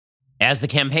As the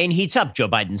campaign heats up, Joe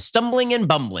Biden's stumbling and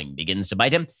bumbling begins to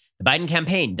bite him. The Biden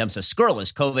campaign dumps a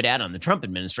scurrilous COVID ad on the Trump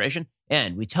administration,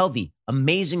 and we tell the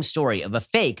amazing story of a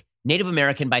fake Native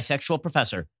American bisexual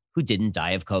professor who didn't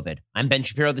die of COVID. I'm Ben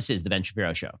Shapiro. This is The Ben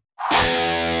Shapiro Show.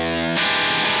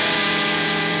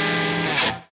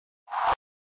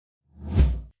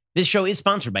 This show is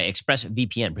sponsored by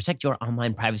ExpressVPN. Protect your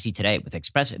online privacy today with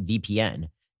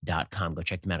ExpressVPN.com. Go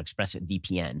check them out,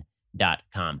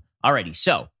 ExpressVPN.com. Alrighty,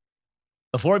 so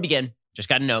before we begin, just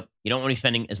got a note. You don't want to be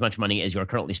spending as much money as you're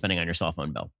currently spending on your cell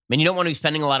phone bill. I mean, you don't want to be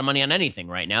spending a lot of money on anything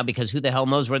right now because who the hell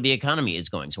knows where the economy is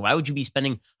going? So why would you be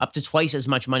spending up to twice as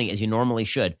much money as you normally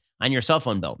should on your cell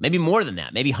phone bill? Maybe more than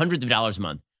that, maybe hundreds of dollars a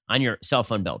month on your cell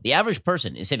phone bill. The average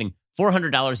person is saving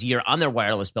 $400 a year on their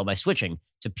wireless bill by switching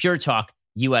to Pure Talk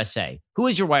USA. Who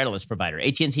is your wireless provider?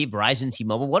 AT&T, Verizon,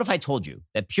 T-Mobile? What if I told you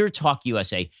that Pure Talk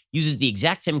USA uses the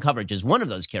exact same coverage as one of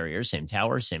those carriers, same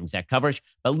towers, same exact coverage,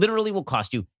 but literally will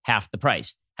cost you half the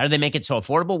price? How do they make it so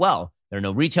affordable? Well, there are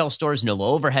no retail stores, no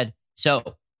low overhead.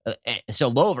 So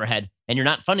low overhead, and you're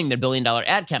not funding their billion-dollar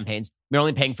ad campaigns. You're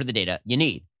only paying for the data you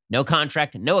need. No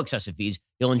contract, no excessive fees.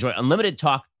 You'll enjoy unlimited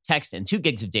talk, text, and 2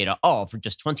 gigs of data, all for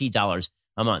just $20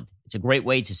 a month. It's a great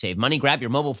way to save money. Grab your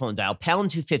mobile phone, dial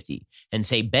pound 250 and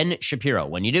say Ben Shapiro.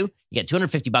 When you do, you get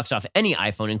 $250 off any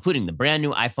iPhone, including the brand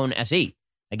new iPhone SE.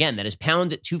 Again, that is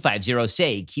pound 250,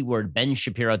 say keyword Ben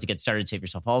Shapiro to get started. Save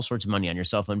yourself all sorts of money on your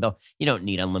cell phone bill. You don't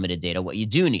need unlimited data. What you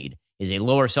do need is a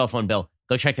lower cell phone bill.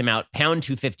 Go check them out, pound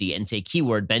 250 and say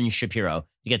keyword Ben Shapiro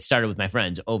to get started with my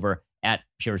friends over at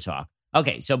Pure Talk.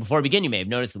 Okay, so before we begin, you may have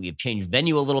noticed that we have changed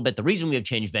venue a little bit. The reason we have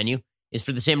changed venue is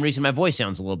for the same reason my voice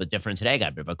sounds a little bit different today. I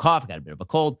got a bit of a cough, I got a bit of a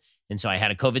cold, and so I had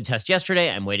a COVID test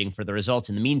yesterday. I'm waiting for the results.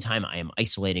 In the meantime, I am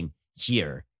isolating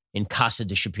here in Casa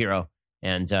de Shapiro,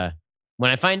 and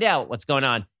when I find out what's going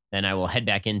on, then I will head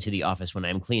back into the office when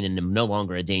I'm clean and am no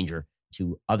longer a danger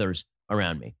to others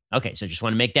around me. Okay, so just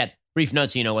want to make that brief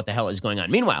note so you know what the hell is going on.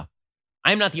 Meanwhile,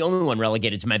 I'm not the only one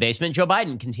relegated to my basement. Joe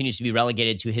Biden continues to be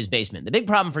relegated to his basement. The big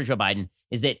problem for Joe Biden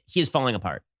is that he is falling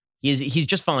apart. He's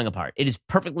just falling apart. It is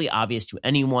perfectly obvious to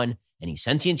anyone, any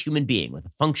sentient human being with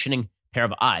a functioning pair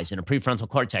of eyes and a prefrontal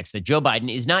cortex, that Joe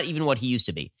Biden is not even what he used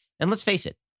to be. And let's face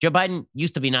it, Joe Biden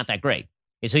used to be not that great.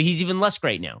 Okay, so he's even less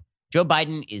great now. Joe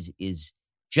Biden is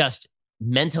just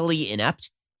mentally inept.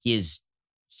 He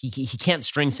can't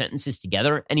string sentences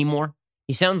together anymore.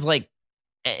 He sounds like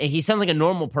a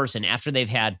normal person after they've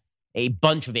had a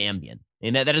bunch of Ambien.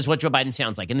 And that is what Joe Biden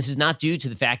sounds like. And this is not due to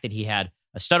the fact that he had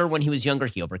a stutter when he was younger.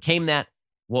 He overcame that.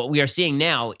 What we are seeing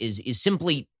now is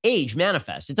simply age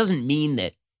manifest. It doesn't mean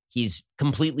that he's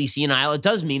completely senile. It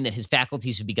does mean that his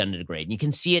faculties have begun to degrade. And you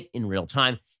can see it in real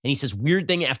time. And he says weird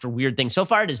thing after weird thing. So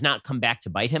far, it has not come back to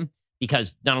bite him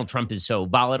because Donald Trump is so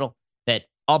volatile that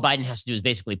all Biden has to do is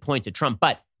basically point to Trump.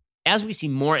 But as we see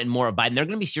more and more of Biden, there are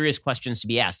going to be serious questions to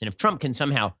be asked. And if Trump can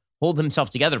somehow hold himself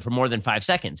together for more than 5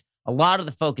 seconds, a lot of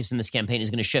the focus in this campaign is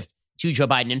going to shift to Joe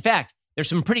Biden. In fact, there's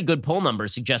some pretty good poll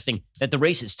numbers suggesting that the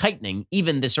race is tightening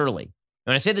even this early. And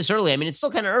when I say this early, I mean, it's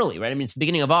still kind of early, right? I mean, it's the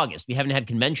beginning of August. We haven't had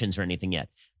conventions or anything yet.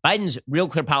 Biden's Real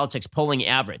Clear Politics polling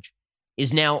average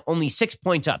is now only 6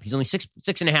 points up. He's only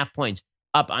 6.5 points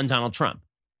up on Donald Trump.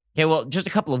 Okay, well, just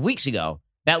a couple of weeks ago,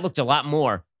 that looked a lot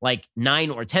more like 9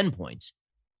 or 10 points.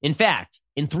 In fact,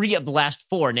 in 3 of the last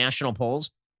 4 national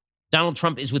polls, Donald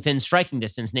Trump is within striking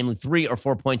distance, namely 3 or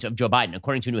 4 points of Joe Biden.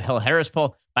 According to a new Hill Harris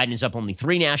poll, Biden is up only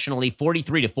 3 nationally,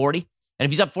 43-40. And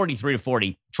if he's up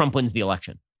 43-40, Trump wins the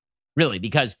election. Really,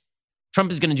 because Trump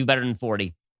is going to do better than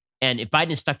 40. And if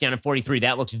Biden is stuck down at 43,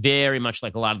 that looks very much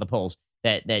like a lot of the polls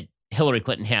that Hillary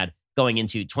Clinton had going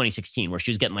into 2016, where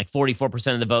she was getting like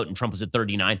 44% of the vote and Trump was at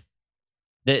 39.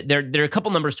 There are a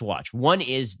couple numbers to watch. One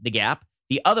is the gap.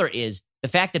 The other is the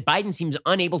fact that Biden seems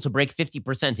unable to break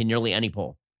 50% in nearly any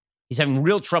poll. He's having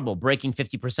real trouble breaking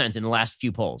 50% in the last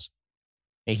few polls.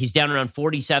 And he's down around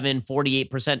 47,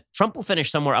 48%. Trump will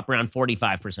finish somewhere up around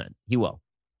 45%. He will.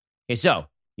 Okay, so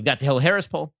you've got the Hill Harris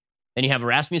poll. Then you have a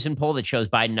Rasmussen poll that shows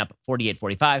Biden up 48,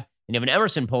 45. And you have an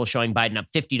Emerson poll showing Biden up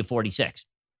 50 to 46.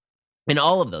 In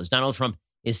all of those, Donald Trump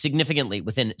is significantly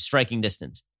within striking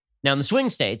distance. Now, in the swing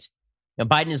states,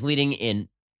 Biden is leading in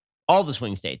all the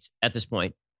swing states at this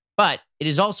point. But it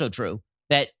is also true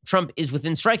that Trump is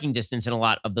within striking distance in a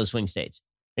lot of those swing states.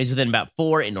 He's within about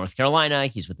 4 in North Carolina.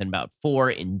 He's within about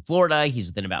 4 in Florida. He's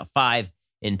within about 5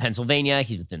 in Pennsylvania.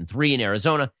 He's within 3 in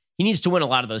Arizona. He needs to win a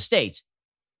lot of those states.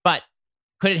 But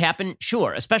could it happen?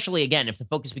 Sure. Especially, again, if the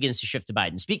focus begins to shift to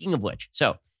Biden. Speaking of which,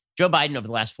 so Joe Biden over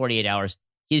the last 48 hours,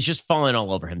 he's just fallen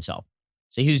all over himself.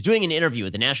 So he was doing an interview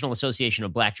with the National Association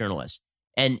of Black Journalists.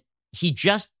 And he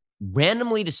just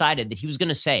randomly decided that he was going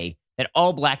to say that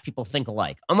all black people think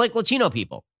alike, unlike Latino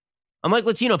people. Unlike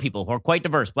Latino people who are quite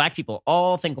diverse, black people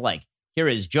all think alike. Here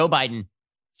is Joe Biden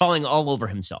falling all over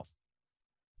himself.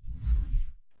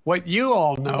 What you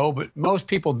all know, but most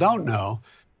people don't know,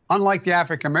 unlike the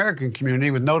African-American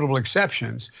community, with notable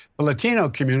exceptions, the Latino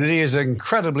community is an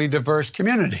incredibly diverse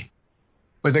community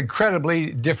with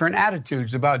incredibly different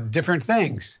attitudes about different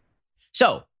things.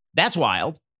 So that's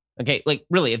wild. Okay, like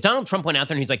really, if Donald Trump went out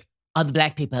there and he's like, all the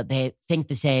black people, they think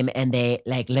the same and they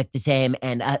like look the same,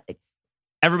 and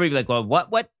everybody be like, well,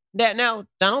 what that now,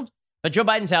 Donald? But Joe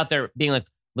Biden's out there being like,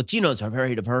 Latinos are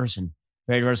very diverse and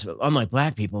very diverse, unlike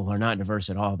black people who are not diverse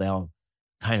at all. They all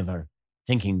kind of are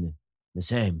thinking the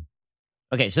same.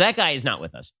 Okay, so that guy is not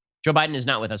with us. Joe Biden is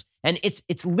not with us. And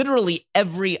it's literally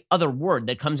every other word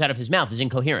that comes out of his mouth is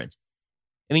incoherent.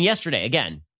 I mean, yesterday,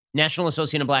 again, National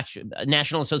Association of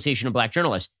Black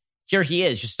Journalists, here he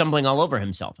is just stumbling all over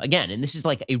himself again. And this is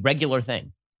like a regular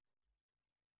thing.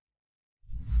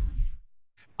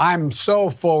 I'm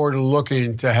so forward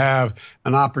looking to have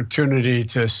an opportunity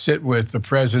to sit with the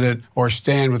president or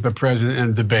stand with the president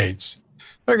in debates.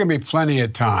 There can be plenty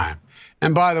of time.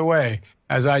 And by the way,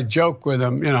 as I joke with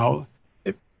him, you know,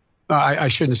 I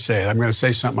shouldn't say it. I'm going to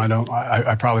say something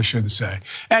I probably shouldn't say.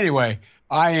 Anyway,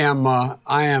 I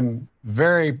am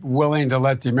very willing to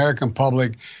let the American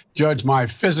public judge my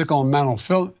physical and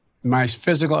mental my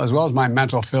physical as well as my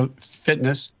mental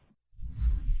fitness.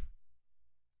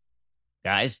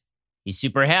 Guys, he's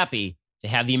super happy to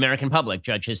have the American public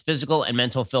judge his physical and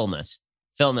mental fitness.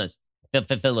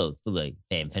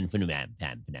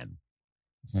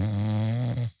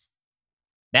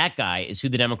 That guy is who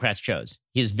the Democrats chose.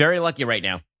 He is very lucky right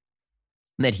now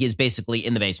that he is basically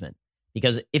in the basement.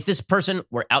 Because if this person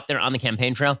were out there on the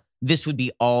campaign trail, this would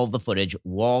be all the footage,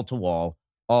 wall to wall,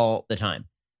 all the time.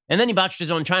 And then he botched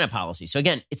his own China policy. So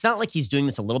again, it's not like he's doing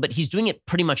this a little bit. He's doing it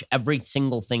pretty much every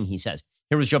single thing he says.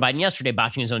 Here was Joe Biden yesterday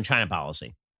botching his own China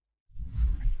policy.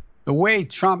 The way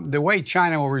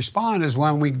China will respond is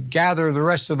when we gather the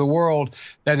rest of the world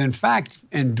that, in fact,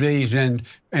 believes in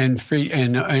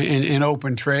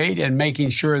open trade and making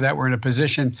sure that we're in a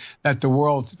position that the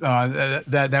world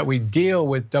that we deal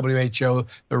with WHO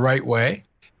the right way.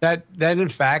 That in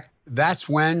fact, that's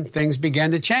when things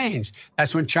begin to change.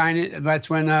 That's when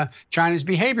China's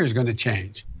behavior is going to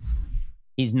change.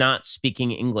 He's not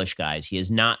speaking English, guys. He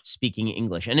is not speaking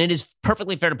English, and it is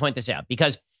perfectly fair to point this out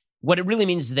because what it really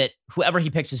means is that whoever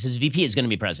he picks as his VP is going to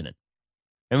be president.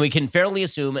 And we can fairly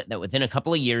assume that within a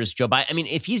couple of years, Joe Biden, I mean,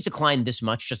 if he's declined this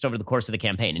much just over the course of the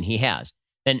campaign, and he has,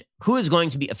 then who is going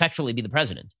to effectually be the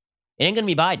president? It ain't going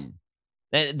to be Biden.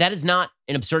 That is not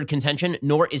an absurd contention,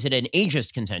 nor is it an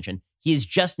ageist contention. He is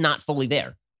just not fully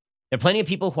there. There are plenty of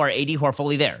people who are 80 who are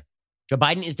fully there. Joe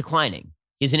Biden is declining.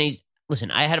 He's in a,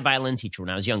 listen, I had a violin teacher when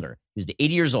I was younger. He was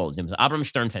 80 years old. His name was Abram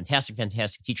Stern, fantastic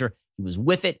teacher. He was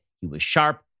with it. He was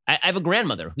sharp. I have a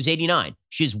grandmother who's 89.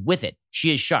 She's with it.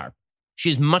 She is sharp. She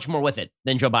is much more with it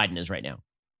than Joe Biden is right now.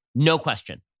 No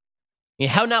question. I mean,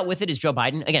 how not with it is Joe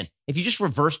Biden? Again, if you just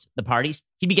reversed the parties,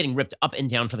 he'd be getting ripped up and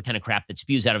down for the kind of crap that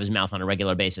spews out of his mouth on a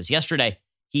regular basis. Yesterday,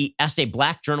 he asked a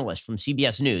black journalist from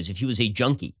CBS News if he was a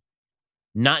junkie.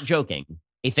 Not joking,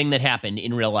 a thing that happened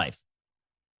in real life.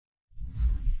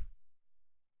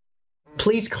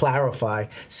 Please clarify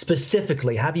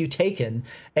specifically, have you taken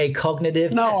a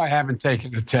cognitive test? No, I haven't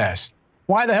taken a test.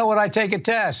 Why the hell would I take a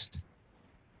test?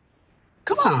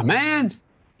 Come on, man.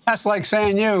 That's like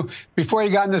saying before you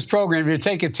got in this program, if you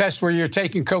take a test where you're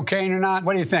taking cocaine or not,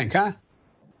 what do you think, huh?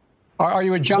 Are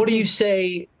you a junkie? What do you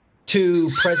say to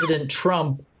President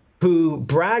Trump, who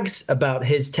brags about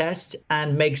his test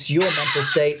and makes your mental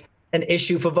state an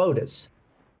issue for voters?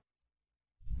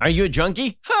 Are you a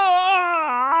junkie?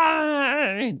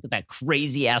 That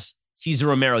crazy ass Cesar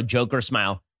Romero Joker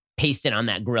smile pasted on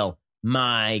that grill.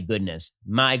 My goodness.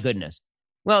 My goodness.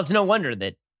 Well, it's no wonder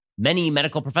that many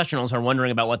medical professionals are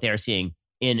wondering about what they are seeing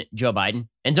in Joe Biden.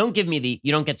 And don't give me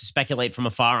you don't get to speculate from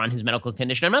afar on his medical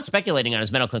condition. I'm not speculating on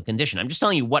his medical condition. I'm just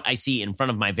telling you what I see in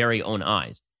front of my very own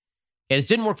eyes. Okay, this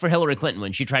didn't work for Hillary Clinton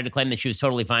when she tried to claim that she was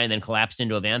totally fine and then collapsed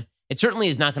into a van. It certainly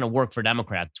is not going to work for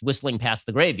Democrats whistling past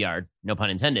the graveyard, no pun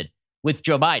intended, with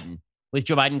Joe Biden. With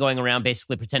Joe Biden going around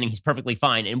basically pretending he's perfectly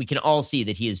fine. And we can all see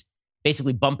that he is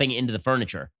basically bumping into the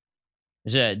furniture.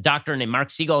 There's a doctor named Mark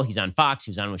Siegel. He's on Fox.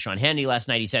 He was on with Sean Hannity last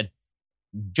night. He said,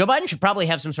 Joe Biden should probably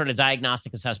have some sort of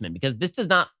diagnostic assessment because this does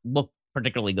not look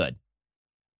particularly good.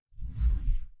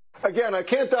 Again, I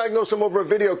can't diagnose him over a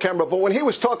video camera, but when he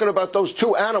was talking about those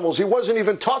two animals, he wasn't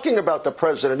even talking about the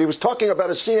president. He was talking about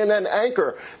a CNN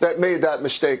anchor that made that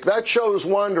mistake. That shows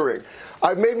wandering.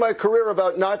 I've made my career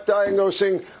about not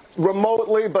diagnosing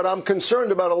remotely, but I'm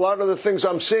concerned about a lot of the things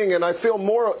I'm seeing, and I feel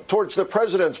more towards the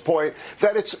president's point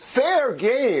that it's fair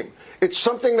game. It's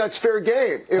something that's fair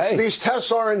game. If these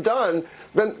tests aren't done,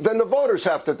 then the voters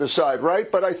have to decide,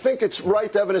 right? But I think it's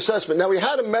right to have an assessment. Now, we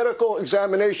had a medical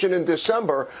examination in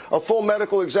December, a full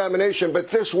medical examination, but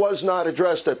this was not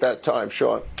addressed at that time,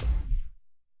 Sean.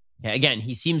 Yeah, again,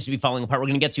 he seems to be falling apart. We're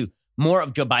going to get to more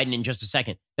of Joe Biden in just a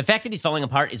second. The fact that he's falling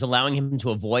apart is allowing him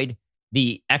to avoid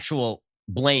the actual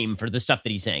blame for the stuff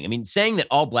that he's saying. I mean, saying that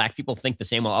all black people think the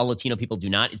same while all Latino people do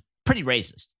not is pretty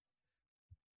racist.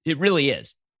 It really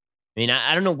is. I mean,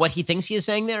 I don't know what he thinks he is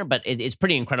saying there, but it's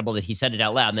pretty incredible that he said it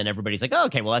out loud, and then everybody's like, oh,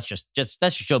 okay, well, that's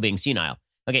just Joe being senile.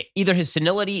 Okay, either his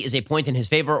senility is a point in his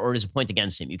favor or it is a point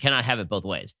against him. You cannot have it both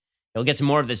ways. We'll get to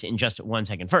more of this in just 1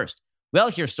 second. First, we all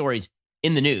hear stories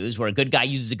in the news where a good guy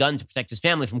uses a gun to protect his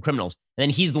family from criminals, and then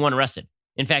he's the one arrested.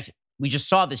 In fact, we just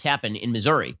saw this happen in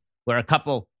Missouri, where a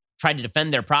couple tried to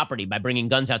defend their property by bringing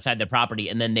guns outside their property,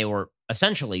 and then they were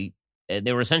essentially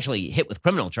hit with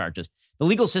criminal charges. The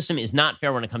legal system is not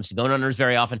fair when it comes to gun owners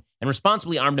very often, and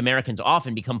responsibly armed Americans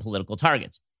often become political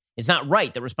targets. It's not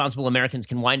right that responsible Americans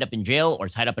can wind up in jail or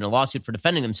tied up in a lawsuit for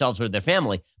defending themselves or their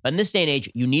family, but in this day and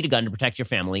age, you need a gun to protect your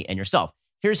family and yourself.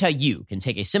 Here's how you can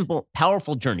take a simple,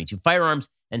 powerful journey to firearms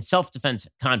and self-defense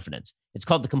confidence. It's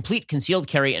called the Complete Concealed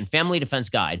Carry and Family Defense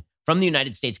Guide from the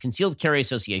United States Concealed Carry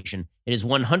Association. It is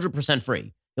 100%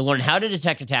 free. You'll learn how to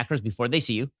detect attackers before they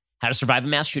see you, how to survive a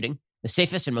mass shooting, the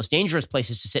safest and most dangerous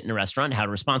places to sit in a restaurant, how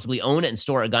to responsibly own and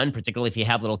store a gun, particularly if you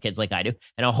have little kids like I do,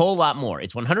 and a whole lot more.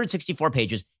 It's 164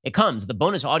 pages. It comes with the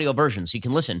bonus audio version so you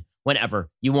can listen whenever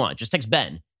you want. Just text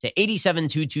Ben to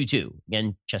 87222.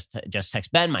 Again, just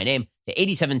text Ben, my name, to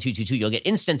 87222. You'll get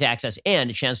instant access and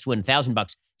a chance to win $1,000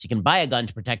 so you can buy a gun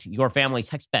to protect your family.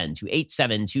 Text Ben to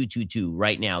 87222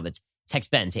 right now. That's text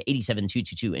Ben to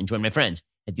 87222 and join my friends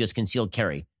at the U.S. Concealed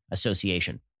Carry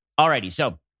Association. Alrighty,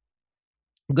 so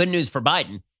good news for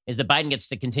Biden is that Biden gets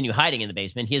to continue hiding in the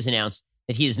basement. He has announced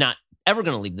that he is not ever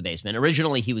going to leave the basement.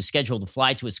 Originally, he was scheduled to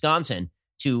fly to Wisconsin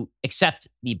to accept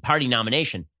the party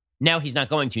nomination. Now he's not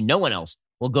going to. No one else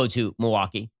will go to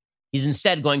Milwaukee. He's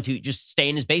instead going to just stay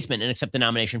in his basement and accept the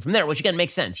nomination from there, which again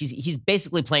makes sense. He's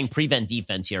basically playing prevent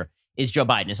defense here, is Joe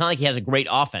Biden. It's not like he has a great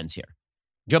offense here.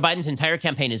 Joe Biden's entire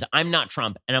campaign is, I'm not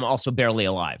Trump, and I'm also barely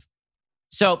alive.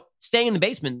 So staying in the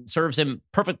basement serves him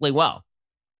perfectly well.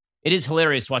 It is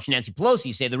hilarious to watch Nancy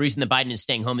Pelosi say the reason that Biden is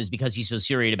staying home is because he's so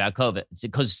serious about COVID. It's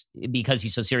because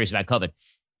he's so serious about COVID.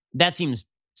 That seems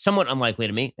somewhat unlikely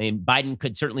to me. I mean, Biden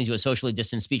could certainly do a socially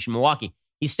distanced speech in Milwaukee.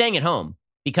 He's staying at home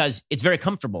because it's very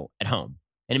comfortable at home.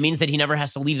 And it means that he never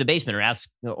has to leave the basement or ask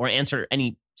or answer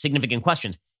any significant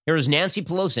questions. Here is Nancy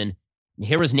Pelosi.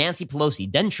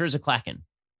 Dentures a-clacking.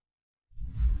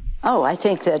 Oh, I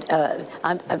think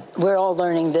that we're all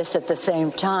learning this at the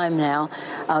same time now,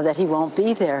 that he won't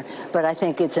be there. But I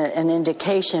think it's an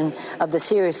indication of the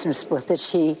seriousness with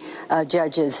which he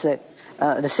judges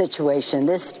the situation.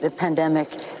 This pandemic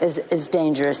is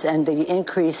dangerous, and the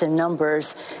increase in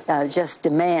numbers just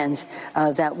demands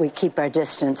that we keep our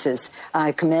distances.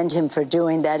 I commend him for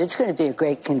doing that. It's going to be a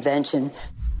great convention.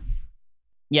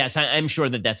 Yes, I'm sure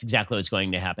that that's exactly what's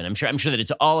going to happen. I'm sure that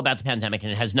it's all about the pandemic,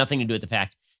 and it has nothing to do with the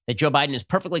fact that Joe Biden is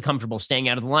perfectly comfortable staying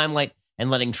out of the limelight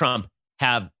and letting Trump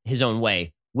have his own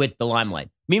way with the limelight.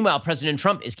 Meanwhile, President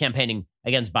Trump is campaigning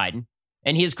against Biden,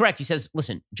 and he is correct. He says,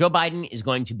 listen, Joe Biden is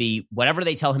going to be whatever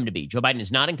they tell him to be. Joe Biden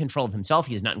is not in control of himself.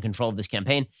 He is not in control of this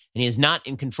campaign, and he is not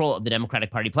in control of the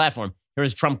Democratic Party platform. Here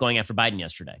is Trump going after Biden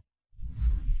yesterday.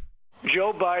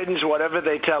 Joe Biden's whatever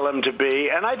they tell him to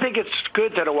be. And I think it's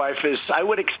good that I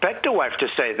would expect a wife to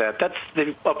say that. That's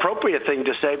the appropriate thing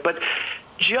to say. But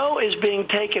Joe is being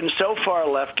taken so far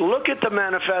left. Look at the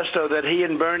manifesto that he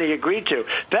and Bernie agreed to.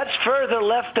 That's further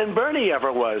left than Bernie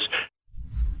ever was.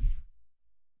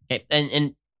 Okay,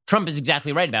 and Trump is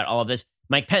exactly right about all of this.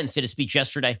 Mike Pence did a speech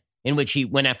yesterday in which he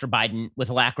went after Biden with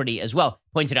alacrity as well,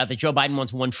 pointed out that Joe Biden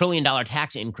wants a $1 trillion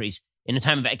tax increase in a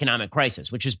time of economic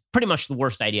crisis, which is pretty much the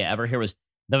worst idea ever. Here was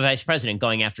the vice president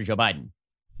going after Joe Biden.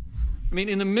 I mean,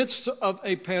 in the midst of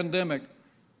a pandemic,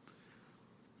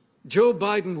 Joe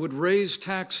Biden would raise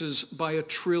taxes by $1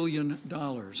 trillion.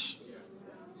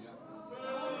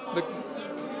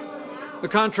 The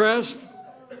contrast,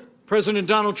 President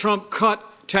Donald Trump cut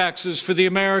taxes for the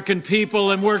American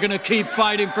people, and we're going to keep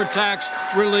fighting for tax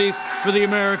relief for the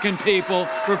American people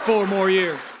for 4 more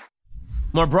years.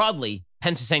 More broadly,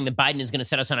 Pence is saying that Biden is going to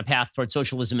set us on a path toward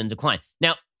socialism and decline.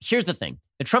 Now, here's the thing.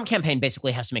 The Trump campaign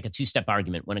basically has to make a 2-step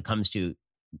argument when it comes to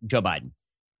Joe Biden.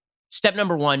 Step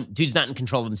number 1, dude's not in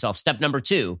control of himself. Step number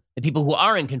 2, the people who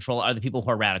are in control are the people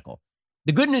who are radical.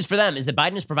 The good news for them is that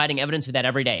Biden is providing evidence of that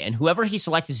every day. And whoever he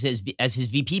selects as his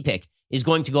VP pick is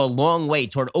going to go a long way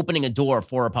toward opening a door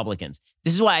for Republicans.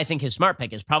 This is why I think his smart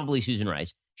pick is probably Susan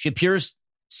Rice. She appears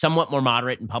somewhat more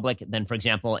moderate in public than, for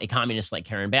example, a communist like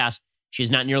Karen Bass. She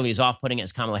is not nearly as off-putting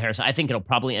as Kamala Harris. I think it'll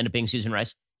probably end up being Susan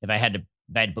Rice if I had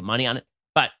to put money on it.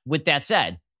 But with that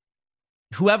said,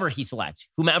 whoever he selects,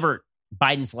 whomever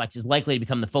Biden selects, is likely to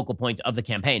become the focal point of the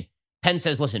campaign. Penn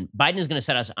says, listen, Biden is going to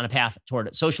set us on a path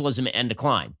toward socialism and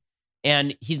decline.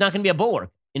 And he's not going to be a bulwark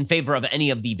in favor of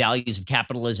any of the values of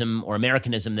capitalism or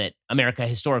Americanism that America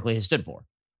historically has stood for.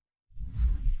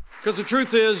 Because the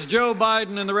truth is, Joe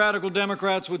Biden and the radical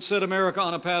Democrats would set America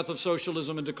on a path of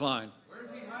socialism and decline.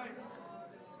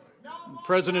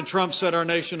 President Trump set our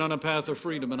nation on a path of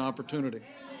freedom and opportunity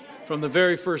from the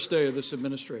very first day of this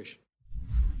administration.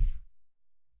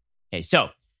 Okay, so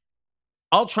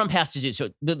all Trump has to do, so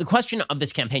the question of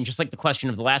this campaign, just like the question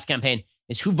of the last campaign,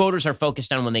 is who voters are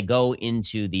focused on when they go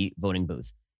into the voting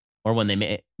booth or when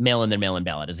they mail in their mail-in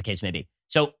ballot, as the case may be.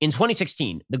 So in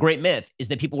 2016, the great myth is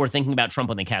that people were thinking about Trump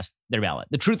when they cast their ballot.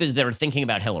 The truth is they were thinking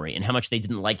about Hillary and how much they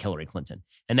didn't like Hillary Clinton.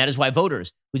 And that is why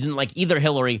voters who didn't like either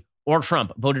Hillary or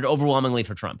Trump voted overwhelmingly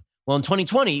for Trump. Well, in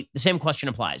 2020, the same question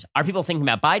applies. Are people thinking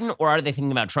about Biden or are they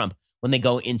thinking about Trump when they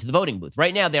go into the voting booth?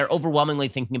 Right now, they're overwhelmingly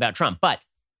thinking about Trump. But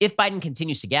if Biden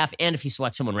continues to gaffe and if he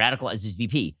selects someone radical as his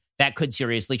VP, that could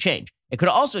seriously change. It could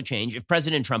also change if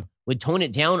President Trump would tone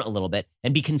it down a little bit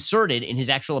and be concerted in his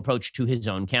actual approach to his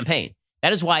own campaign.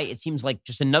 That is why it seems like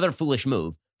just another foolish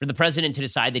move for the president to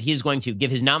decide that he is going to give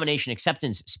his nomination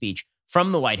acceptance speech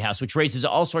from the White House, which raises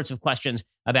all sorts of questions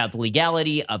about the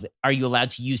legality of, are you allowed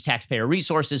to use taxpayer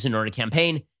resources in order to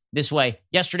campaign this way?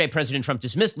 Yesterday, President Trump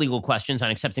dismissed legal questions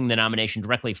on accepting the nomination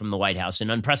directly from the White House,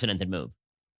 an unprecedented move.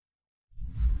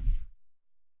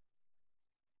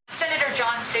 Senator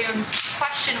John Thune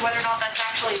questioned whether or not that's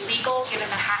actually legal given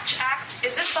the Hatch Act.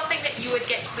 Is this something that you would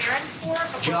get clearance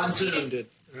for? John Thune did,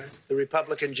 right? The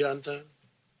Republican John Thune?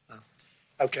 Oh.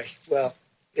 Okay, well,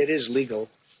 it is legal.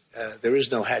 There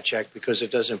is no Hatch Act because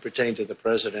it doesn't pertain to the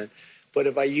president. But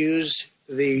if I use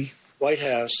the White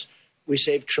House, we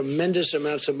save tremendous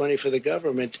amounts of money for the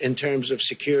government in terms of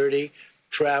security,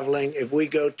 traveling. If we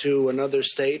go to another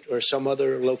state or some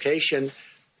other location,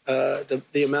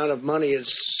 the amount of money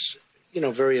is,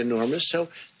 very enormous. So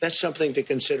that's something to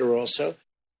consider also.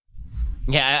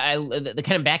 Yeah, the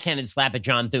kind of backhanded slap at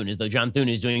John Thune, as though John Thune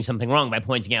is doing something wrong by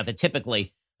pointing out that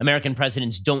typically American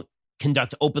presidents don't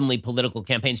conduct openly political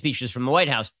campaign speeches from the White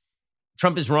House.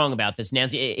 Trump is wrong about this.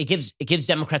 Nancy, it gives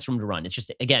Democrats room to run. It's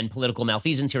just, again, political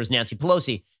malfeasance. Here's Nancy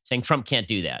Pelosi saying Trump can't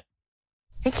do that.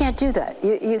 He can't do that.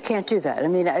 You can't do that. I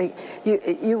mean,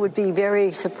 you would be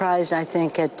very surprised, I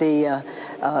think, at the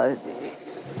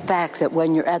fact that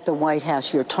when you're at the White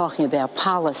House, you're talking about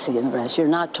policy and the rest. You're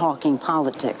not talking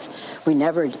politics. We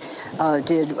never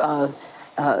did.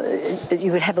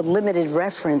 You would have a limited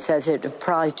reference as it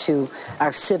applied to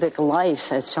our civic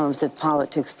life as terms of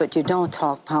politics, but you don't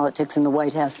talk politics in the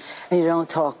White House, and you don't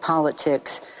talk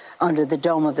politics under the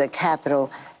dome of the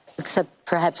Capitol, except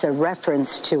perhaps a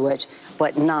reference to it,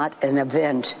 but not an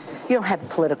event. You don't have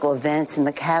political events in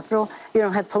the Capitol. You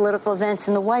don't have political events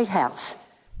in the White House.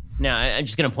 Now, I'm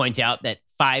just going to point out that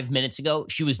 5 minutes ago,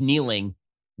 she was kneeling,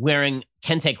 wearing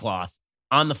kente cloth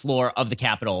on the floor of the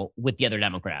Capitol with the other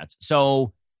Democrats.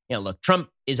 So, look, Trump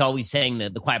is always saying the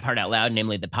quiet part out loud,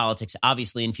 namely that politics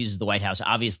obviously infuses the White House,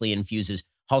 obviously infuses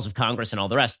halls of Congress and all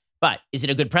the rest. But is it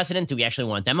a good precedent? Do we actually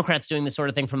want Democrats doing this sort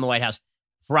of thing from the White House?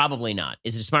 Probably not.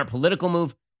 Is it a smart political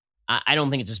move? I don't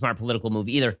think it's a smart political move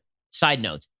either. Side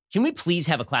note, can we please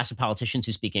have a class of politicians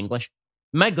who speak English?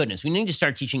 My goodness, we need to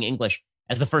start teaching English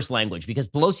as the first language because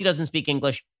Pelosi doesn't speak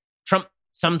English. Trump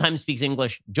sometimes speaks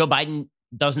English. Joe Biden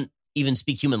doesn't even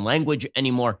speak human language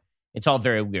anymore. It's all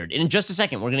very weird. And in just a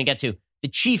second, we're going to get to the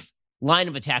chief line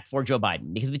of attack for Joe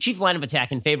Biden, because the chief line of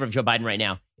attack in favor of Joe Biden right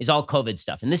now is all COVID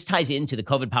stuff. And this ties into the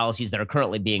COVID policies that are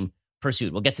currently being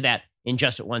pursued. We'll get to that in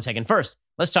just 1 second. First,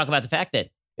 let's talk about the fact that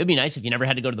it would be nice if you never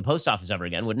had to go to the post office ever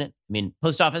again, wouldn't it? I mean,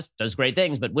 post office does great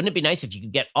things, but wouldn't it be nice if you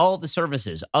could get all the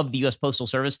services of the U.S. Postal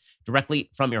Service directly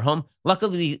from your home?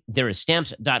 Luckily, there is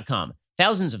Stamps.com.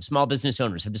 Thousands of small business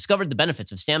owners have discovered the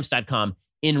benefits of Stamps.com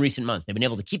in recent months. They've been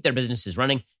able to keep their businesses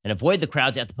running and avoid the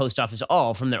crowds at the post office,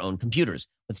 all from their own computers.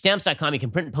 With Stamps.com, you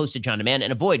can print postage on demand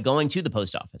and avoid going to the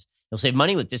post office. You'll save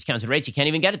money with discounted rates you can't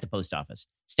even get at the post office.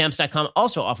 Stamps.com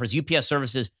also offers UPS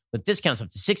services with discounts up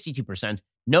to 62%,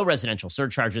 no residential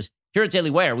surcharges. Here at Daily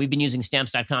Wire, we've been using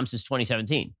Stamps.com since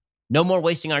 2017. No more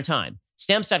wasting our time.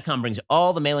 Stamps.com brings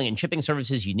all the mailing and shipping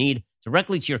services you need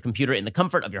directly to your computer in the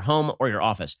comfort of your home or your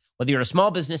office. Whether you're a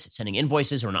small business sending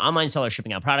invoices or an online seller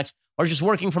shipping out products or just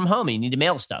working from home and you need to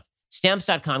mail stuff,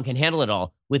 Stamps.com can handle it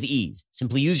all with ease.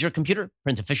 Simply use your computer,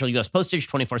 print official U.S. postage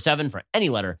 24/7 for any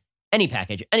letter, any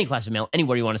package, any class of mail,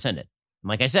 anywhere you want to send it. And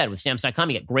like I said, with Stamps.com,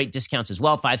 you get great discounts as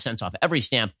well, 5 cents off every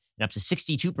stamp and up to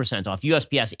 62% off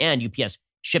USPS and UPS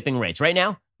shipping rates. Right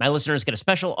now, my listeners get a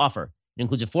special offer. It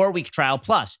includes a 4-week trial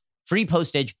plus free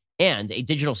postage and a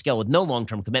digital scale with no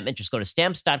long-term commitment. Just go to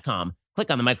Stamps.com, click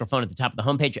on the microphone at the top of the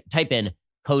homepage, type in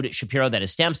code Shapiro. That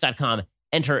is Stamps.com.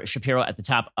 Enter Shapiro at the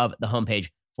top of the homepage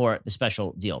for the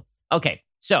special deal. Okay,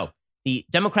 so the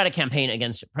Democratic campaign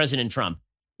against President Trump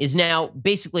is now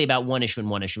basically about one issue and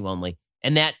one issue only,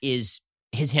 and that is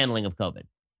his handling of COVID.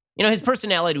 You know, his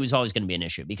personality was always going to be an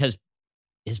issue because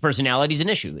his personality is an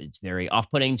issue. It's very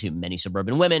off-putting to many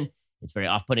suburban women. It's very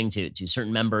off-putting to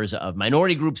certain members of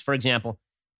minority groups, for example.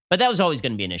 But that was always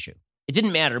going to be an issue. It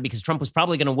didn't matter because Trump was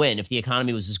probably going to win if the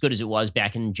economy was as good as it was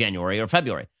back in January or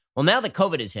February. Well, now that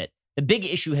COVID has hit, the big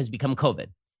issue has become COVID.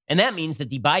 And that means that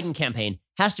the Biden campaign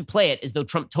has to play it as though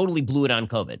Trump totally blew it on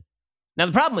COVID. Now,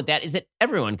 the problem with that is that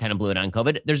everyone kind of blew it on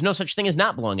COVID. There's no such thing as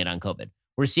not blowing it on COVID.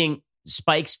 We're seeing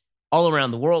spikes all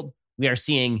around the world. We are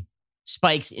seeing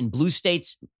spikes in blue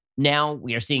states now.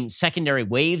 We are seeing secondary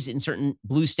waves in certain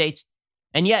blue states.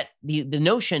 And yet, the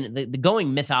notion, the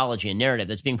going mythology and narrative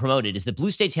that's being promoted is that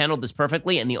blue states handled this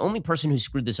perfectly, and the only person who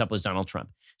screwed this up was Donald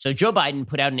Trump. So Joe Biden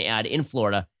put out an ad in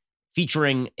Florida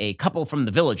featuring a couple from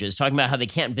the Villages talking about how they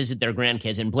can't visit their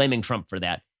grandkids and blaming Trump for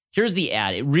that. Here's the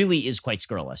ad. It really is quite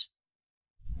scurrilous.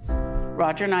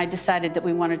 Roger and I decided that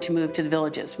we wanted to move to the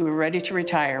Villages. We were ready to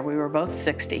retire. We were both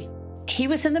 60. He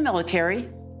was in the military.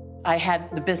 I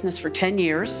had the business for 10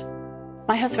 years.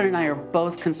 My husband and I are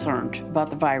both concerned about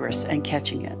the virus and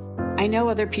catching it. I know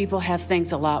other people have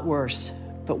things a lot worse,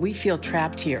 but we feel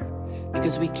trapped here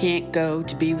because we can't go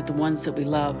to be with the ones that we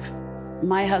love.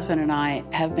 My husband and I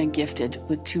have been gifted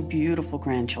with 2 beautiful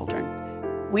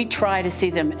grandchildren. We try to see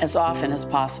them as often as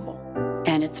possible,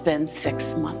 and it's been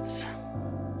 6 months,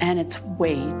 and it's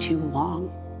way too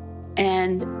long.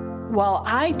 And while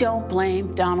I don't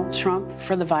blame Donald Trump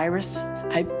for the virus,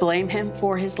 I blame him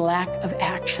for his lack of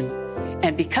action.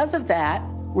 And because of that,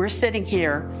 we're sitting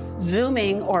here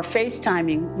Zooming or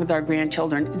FaceTiming with our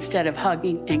grandchildren instead of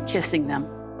hugging and kissing them.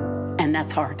 And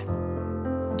that's hard.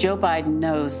 Joe Biden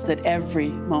knows that every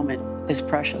moment is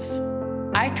precious.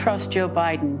 I trust Joe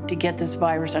Biden to get this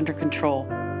virus under control.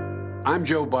 I'm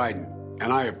Joe Biden,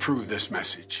 and I approve this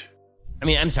message. I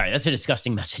mean, I'm sorry, that's a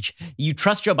disgusting message. You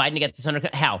trust Joe Biden to get this under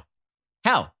control?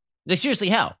 How? Like, seriously,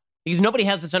 how? Because nobody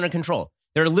has this under control.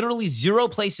 There are literally 0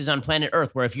 places on planet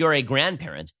Earth where if you're a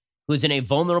grandparent who is in a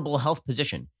vulnerable health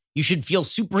position, you should feel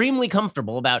supremely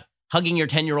comfortable about hugging your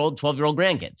 10-year-old, 12-year-old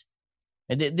grandkids.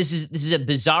 And this is a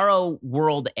bizarro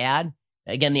world ad.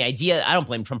 Again, the idea, I don't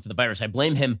blame Trump for the virus. I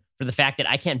blame him for the fact that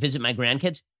I can't visit my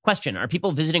grandkids. Question, are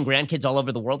people visiting grandkids all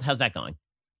over the world? How's that going?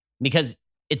 Because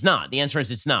it's not. The answer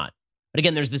is it's not. But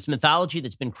again, there's this mythology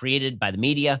that's been created by the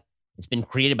media. It's been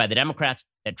created by the Democrats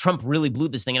that Trump really blew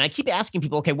this thing. And I keep asking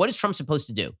people, okay, what is Trump supposed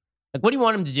to do? Like, what do you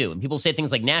want him to do? And people say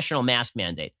things like national mask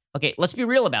mandate. Okay, let's be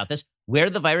real about this. Where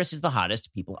the virus is the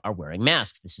hottest, people are wearing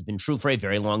masks. This has been true for a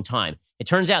very long time. It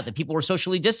turns out that people were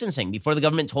socially distancing before the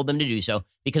government told them to do so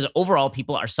because overall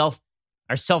people are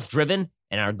self-driven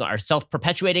and are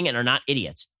self-perpetuating and are not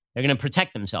idiots. They're going to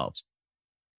protect themselves.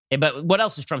 Okay, but what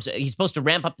else is Trump saying? He's supposed to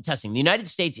ramp up the testing. The United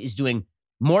States is doing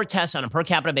more tests on a per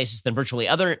capita basis than virtually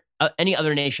any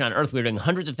other nation on earth. We're doing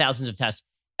hundreds of thousands of tests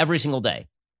every single day.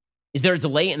 Is there a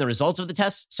delay in the results of the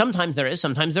tests? Sometimes there is,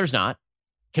 sometimes there's not.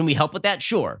 Can we help with that?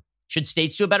 Sure. Should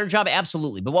states do a better job?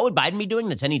 Absolutely. But what would Biden be doing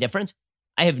that's any different?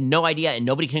 I have no idea, and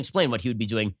nobody can explain what he would be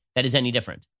doing that is any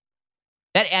different.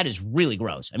 That ad is really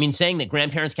gross. I mean, saying that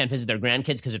grandparents can't visit their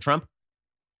grandkids because of Trump,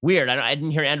 weird. I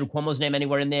didn't hear Andrew Cuomo's name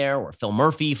anywhere in there, or Phil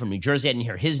Murphy from New Jersey. I didn't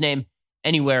hear his name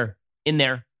anywhere in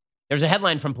there. There's a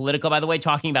headline from Politico, by the way,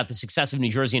 talking about the success of New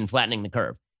Jersey in flattening the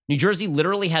curve. New Jersey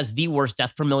literally has the worst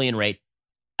death per million rate,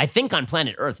 I think, on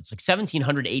planet Earth. It's like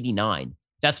 1,789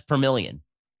 deaths per million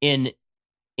in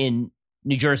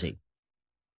New Jersey.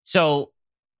 So,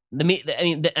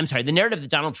 I'm sorry, the narrative that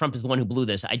Donald Trump is the one who blew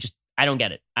this, I don't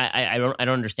get it. I don't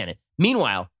understand it.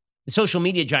 Meanwhile, the social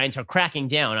media giants are cracking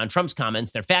down on Trump's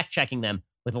comments. They're fact-checking them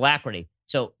with alacrity.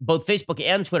 So both Facebook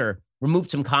and Twitter removed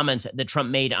some comments that Trump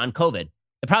made on COVID.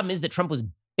 The problem is that Trump was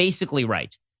basically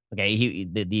right. Okay,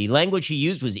 the language he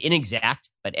used was inexact,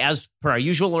 but as per our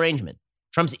usual arrangement,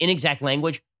 Trump's inexact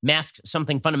language masks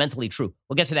something fundamentally true.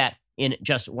 We'll get to that in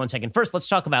just 1 second. First, let's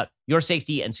talk about your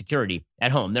safety and security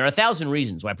at home. There are 1,000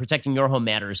 reasons why protecting your home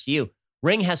matters to you.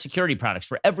 Ring has security products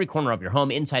for every corner of your home,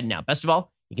 inside and out. Best of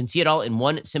all, you can see it all in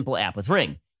one simple app with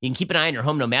Ring. You can keep an eye on your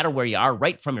home no matter where you are,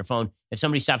 right from your phone. If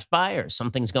somebody stops by or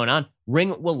something's going on,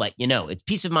 Ring will let you know. It's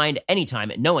peace of mind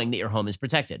anytime knowing that your home is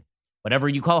protected. Whatever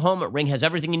you call home, Ring has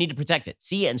everything you need to protect it.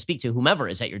 See and speak to whomever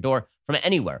is at your door from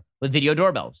anywhere with video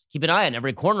doorbells. Keep an eye on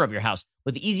every corner of your house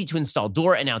with easy-to-install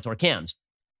door and outdoor cams.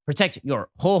 Protect your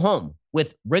whole home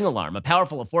with Ring Alarm, a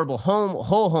powerful, affordable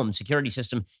whole home security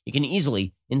system you can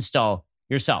easily install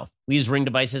yourself. We use Ring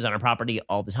devices on our property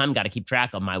all the time. Got to keep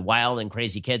track of my wild and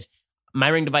crazy kids. My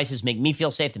Ring devices make me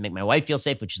feel safe. They make my wife feel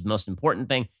safe, which is the most important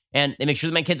thing. And they make sure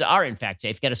that my kids are, in fact,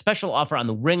 safe. Get a special offer on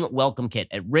the Ring Welcome Kit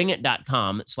at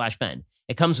ring.com/Ben.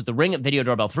 It comes with the Ring Video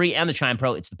Doorbell 3 and the Chime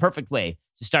Pro. It's the perfect way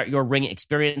to start your Ring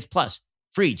experience. Plus,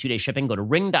 free 2-day shipping. Go to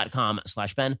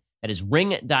ring.com/Ben. That is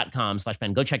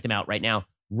ring.com/Ben. Go check them out right now.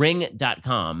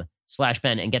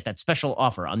 Ring.com/Ben and get that special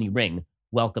offer on the Ring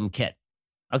Welcome Kit.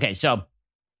 Okay, so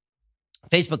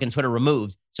Facebook and Twitter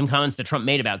removed some comments that Trump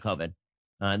made about COVID.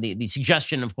 The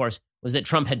suggestion, of course, was that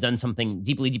Trump had done something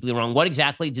deeply, deeply wrong. What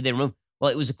exactly did they remove? Well,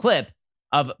 it was a clip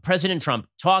of President Trump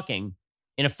talking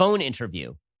in a phone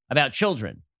interview about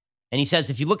children. And he says,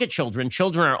 if you look at children,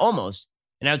 children are almost,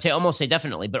 and I would say almost say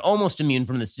definitely, but almost immune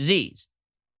from this disease.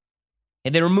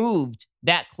 And they removed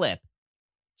that clip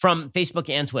from Facebook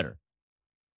and Twitter.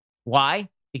 Why?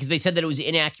 Because they said that it was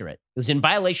inaccurate. It was in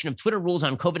violation of Twitter rules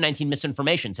on COVID-19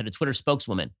 misinformation, said a Twitter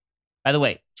spokeswoman. By the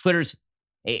way,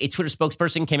 a Twitter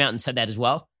spokesperson came out and said that as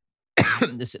well.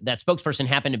 That spokesperson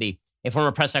happened to be a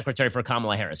former press secretary for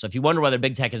Kamala Harris. So if you wonder whether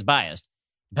big tech is biased,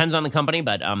 depends on the company,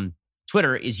 but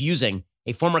Twitter is using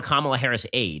a former Kamala Harris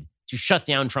aide to shut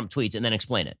down Trump tweets and then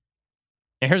explain it.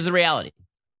 Now, here's the reality.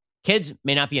 Kids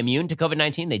may not be immune to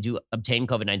COVID-19. They do obtain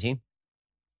COVID-19.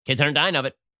 Kids aren't dying of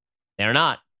it. They're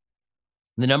not.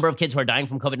 The number of kids who are dying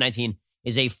from COVID-19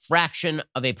 is a fraction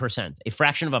of a percent, a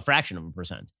fraction of a fraction of a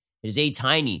percent. It is a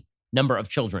tiny number of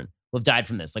children who have died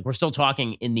from this. Like, we're still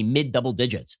talking in the mid double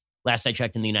digits. Last I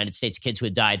checked in the United States, kids who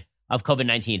had died of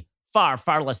COVID-19, far,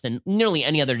 far less than nearly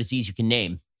any other disease you can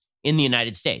name in the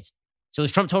United States. So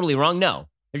is Trump totally wrong? No.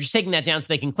 They're just taking that down so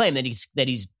they can claim that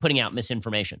he's putting out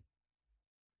misinformation.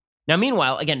 Now,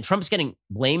 meanwhile, again, Trump's getting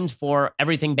blamed for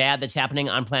everything bad that's happening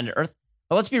on planet Earth.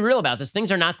 But let's be real about this.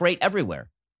 Things are not great everywhere.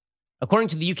 According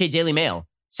to the UK Daily Mail,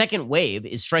 second wave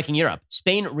is striking Europe.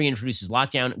 Spain reintroduces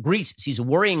lockdown. Greece sees a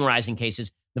worrying rise in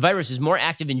cases. The virus is more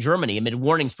active in Germany amid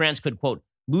warnings France could, quote,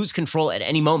 lose control at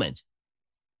any moment.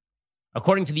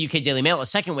 According to the UK Daily Mail, a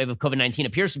second wave of COVID-19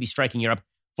 appears to be striking Europe,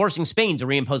 forcing Spain to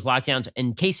reimpose lockdowns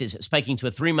and cases spiking to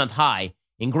a 3-month high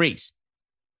in Greece.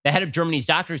 The head of Germany's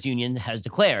doctors' union has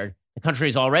declared the country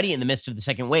is already in the midst of the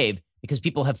second wave because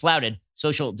people have flouted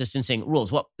social distancing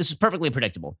rules. Well, this is perfectly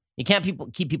predictable. You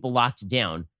can't keep people locked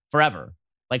down forever,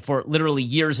 like for literally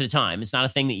years at a time. It's not a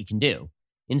thing that you can do.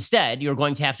 Instead, you're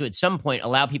going to have to, at some point,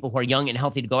 allow people who are young and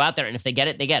healthy to go out there, and if they get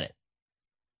it, they get it.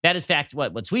 That is, in fact,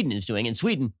 what Sweden is doing. And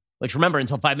Sweden, which, remember,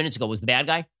 until 5 minutes ago was the bad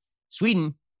guy,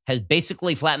 Sweden has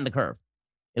basically flattened the curve.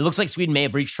 It looks like Sweden may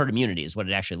have reached herd immunity is what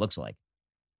it actually looks like.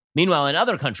 Meanwhile, in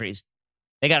other countries,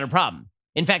 they got a problem.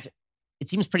 In fact, it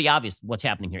seems pretty obvious what's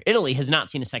happening here. Italy has not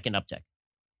seen a second uptick.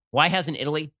 Why hasn't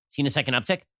Italy seen a second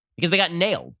uptick? Because they got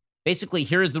nailed. Basically,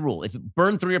 here is the rule. If it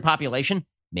burned through your population,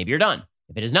 maybe you're done.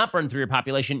 If it has not burned through your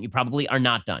population, you probably are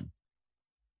not done.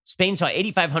 Spain saw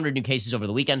 8,500 new cases over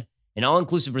the weekend. An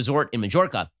all-inclusive resort in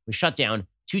Majorca was shut down.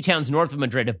 2 towns north of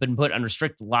Madrid have been put under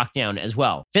strict lockdown as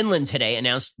well. Finland today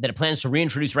announced that it plans to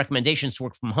reintroduce recommendations to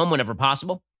work from home whenever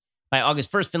possible. By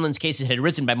August 1st, Finland's cases had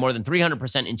risen by more than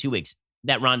 300% in 2 weeks.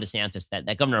 That Ron DeSantis,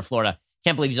 that governor of Florida,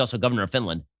 can't believe he's also governor of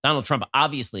Finland. Donald Trump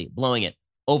obviously blowing it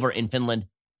over in Finland.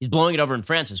 He's blowing it over in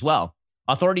France as well.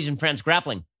 Authorities in France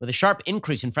grappling with a sharp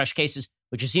increase in fresh cases,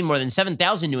 which has seen more than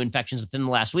 7,000 new infections within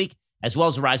the last week, as well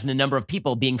as a rise in the number of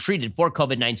people being treated for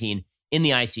COVID-19 in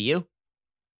the ICU.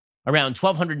 Around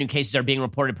 1,200 new cases are being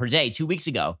reported per day. 2 weeks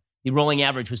ago, the rolling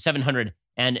average was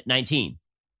 719.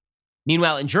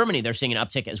 Meanwhile, in Germany, they're seeing an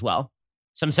uptick as well.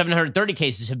 Some 730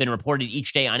 cases have been reported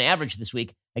each day on average this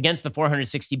week, against the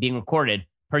 460 being recorded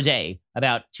per day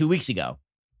about 2 weeks ago.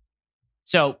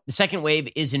 So the second wave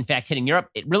is, in fact, hitting Europe.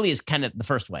 It really is kind of the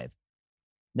first wave.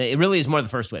 It really is more the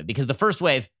first wave, because the first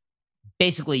wave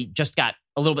basically just got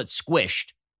a little bit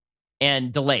squished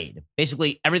and delayed.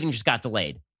 Basically, everything just got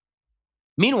delayed.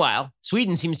 Meanwhile,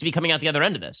 Sweden seems to be coming out the other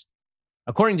end of this.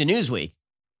 According to Newsweek,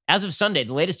 as of Sunday,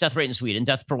 the latest death rate in Sweden,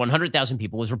 death per 100,000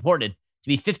 people, was reported to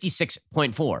be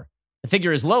 56.4. The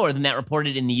figure is lower than that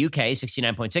reported in the UK,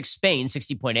 69.6, Spain,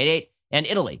 60.88, and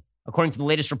Italy, according to the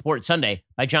latest report Sunday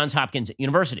by Johns Hopkins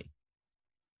University.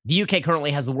 The UK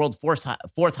currently has the world's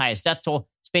fourth highest death toll.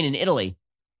 Spain and Italy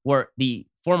were the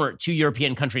former 2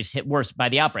 European countries hit worst by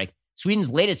the outbreak. Sweden's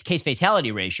latest case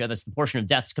fatality ratio, that's the portion of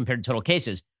deaths compared to total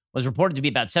cases, was reported to be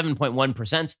about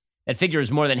 7.1%. That figure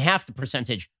is more than half the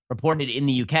percentage reported in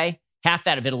the UK, half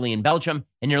that of Italy and Belgium,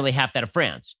 and nearly half that of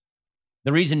France.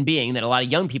 The reason being that a lot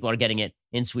of young people are getting it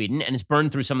in Sweden, and it's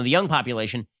burned through some of the young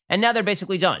population, and now they're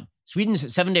basically done. Sweden's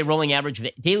 7-day rolling average of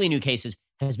daily new cases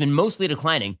has been mostly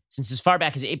declining since as far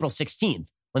back as April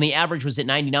 16th, when the average was at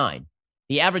 99.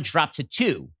 The average dropped to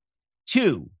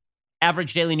two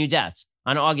average daily new deaths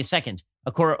on August 2nd,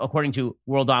 according to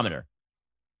Worldometer.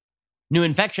 New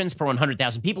infections per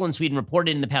 100,000 people in Sweden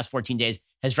reported in the past 14 days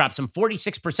has dropped some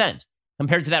 46%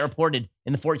 compared to that reported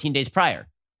in the 14 days prior.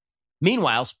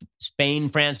 Meanwhile, Spain,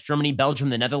 France, Germany, Belgium,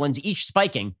 the Netherlands, each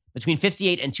spiking between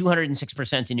 58 and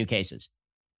 206% in new cases.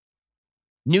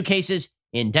 New cases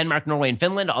in Denmark, Norway, and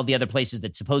Finland, all the other places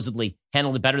that supposedly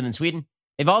handled it better than Sweden,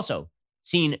 they've also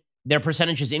seen their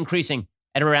percentages increasing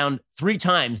at around 3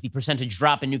 times the percentage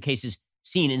drop in new cases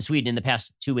seen in Sweden in the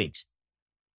past 2 weeks.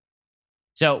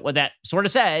 So what that sort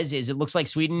of says is it looks like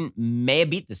Sweden may have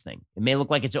beat this thing. It may look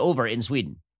like it's over in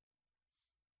Sweden.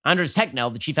 Anders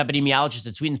Tegnell, the chief epidemiologist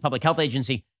at Sweden's public health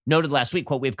agency, noted last week,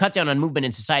 quote, "We've cut down on movement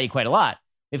in society quite a lot.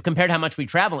 We've compared how much we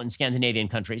travel in Scandinavian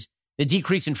countries. The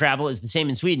decrease in travel is the same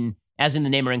in Sweden as in the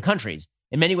neighboring countries.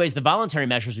 In many ways, the voluntary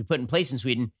measures we put in place in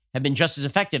Sweden have been just as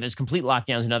effective as complete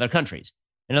lockdowns in other countries."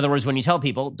 In other words, when you tell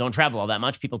people don't travel all that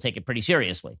much, people take it pretty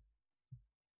seriously.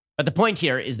 But the point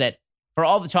here is that for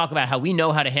all the talk about how we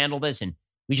know how to handle this and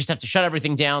we just have to shut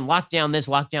everything down, lock down this,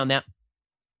 lock down that,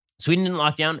 Sweden didn't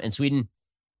lock down, and Sweden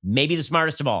may be the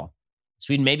smartest of all.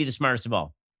 Sweden may be the smartest of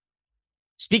all.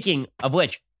 Speaking of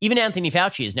which, even Anthony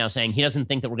Fauci is now saying he doesn't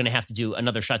think that we're going to have to do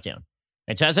another shutdown.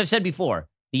 Right? So as I've said before,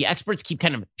 the experts keep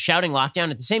kind of shouting lockdown.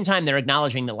 At the same time, they're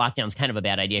acknowledging that lockdown's kind of a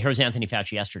bad idea. Here's Anthony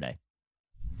Fauci yesterday.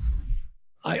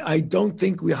 I don't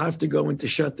think we have to go into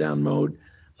shutdown mode,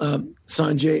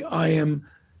 Sanjay. I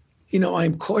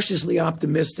am cautiously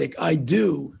optimistic. I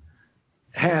do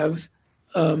have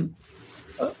an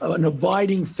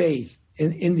abiding faith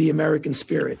in the American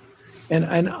spirit.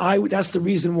 And that's the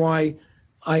reason why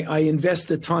I invest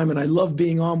the time, and I love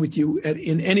being on with you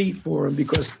in any forum,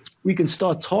 because we can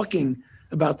start talking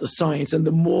about the science. And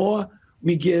the more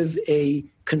we give a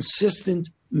consistent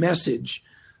message,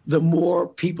 the more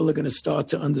people are going to start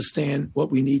to understand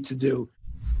what we need to do.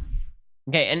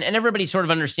 Okay, and everybody sort of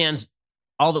understands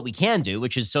all that we can do,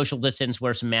 which is social distance,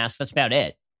 wear some masks. That's about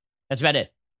it.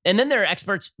 And then there are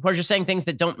experts who are just saying things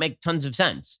that don't make tons of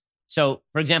sense. So,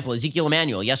 for example, Ezekiel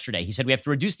Emanuel yesterday, he said we have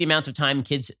to reduce the amount of time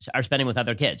kids are spending with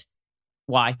other kids.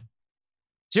 Why?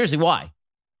 Seriously, why?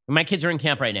 My kids are in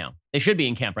camp right now. They should be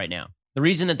in camp right now. The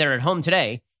reason that they're at home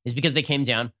today is because they came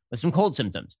down with some cold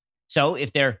symptoms. So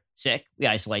if they're sick, we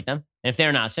isolate them. And if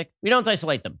they're not sick, we don't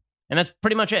isolate them. And that's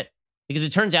pretty much it. Because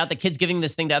it turns out that kids giving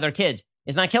this thing to other kids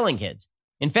is not killing kids.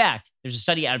 In fact, there's a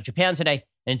study out of Japan today,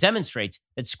 and it demonstrates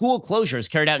that school closures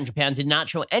carried out in Japan did not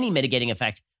show any mitigating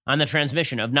effect on the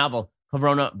transmission of novel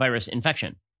coronavirus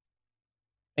infection.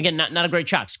 Again, not a great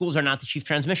shock. Schools are not the chief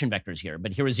transmission vectors here.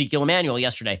 But here was Ezekiel Emanuel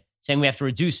yesterday saying we have to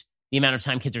reduce the amount of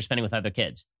time kids are spending with other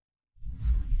kids.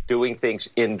 Doing things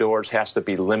indoors has to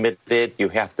be limited. You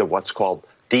have to what's called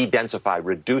de-densify,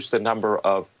 reduce the number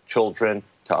of children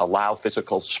to allow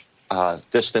physical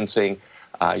distancing.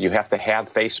 You have to have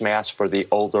face masks for the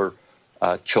older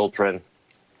children.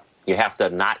 You have to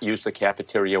not use the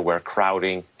cafeteria where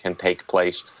crowding can take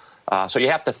place. So you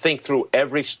have to think through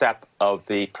every step of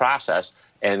the process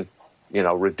and,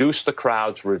 reduce the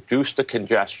crowds, reduce the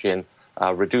congestion,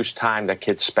 reduce time that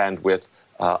kids spend with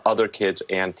other kids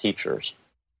and teachers.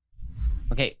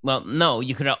 Okay, well, no,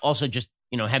 you could also just,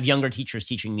 have younger teachers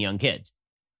teaching the young kids.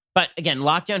 But again,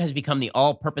 lockdown has become the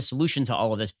all-purpose solution to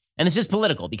all of this. And this is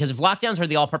political, because if lockdowns are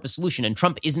the all-purpose solution and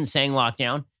Trump isn't saying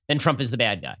lockdown, then Trump is the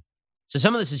bad guy. So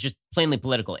some of this is just plainly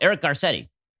political. Eric Garcetti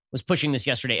was pushing this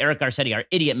yesterday. Eric Garcetti, our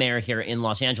idiot mayor here in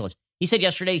Los Angeles, he said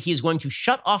yesterday he is going to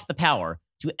shut off the power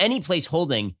to any place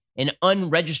holding an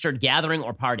unregistered gathering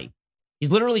or party.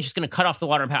 He's literally just going to cut off the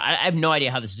water and power. I have no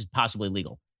idea how this is possibly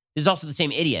legal. This is also the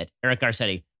same idiot, Eric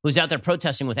Garcetti, who's out there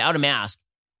protesting without a mask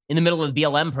in the middle of the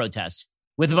BLM protests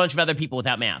with a bunch of other people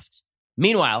without masks.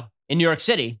 Meanwhile, in New York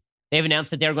City, they've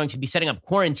announced that they're going to be setting up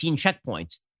quarantine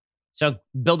checkpoints. So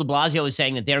Bill de Blasio is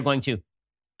saying that they're going to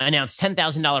announce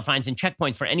 $10,000 fines and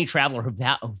checkpoints for any traveler who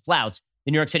flouts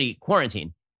the New York City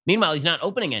quarantine. Meanwhile, he's not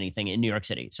opening anything in New York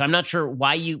City. So I'm not sure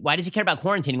why does he care about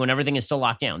quarantining when everything is still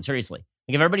locked down? Seriously.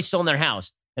 Like if everybody's still in their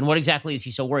house, then what exactly is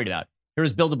he so worried about?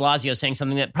 Here's Bill de Blasio saying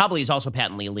something that probably is also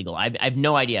patently illegal. I have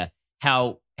no idea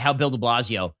how Bill de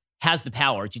Blasio has the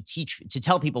power to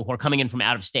tell people who are coming in from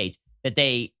out of state that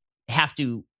they have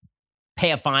to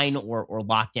pay a fine or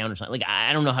lockdown or something. Like,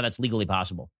 I don't know how that's legally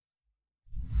possible.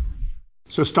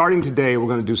 So starting today, we're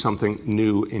going to do something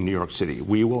new in New York City.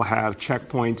 We will have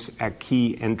checkpoints at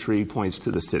key entry points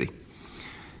to the city.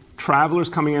 Travelers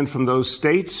coming in from those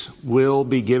states will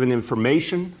be given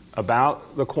information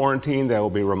about the quarantine. They will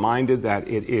be reminded that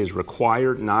it is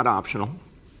required, not optional.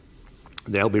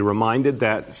 They'll be reminded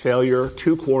that failure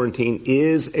to quarantine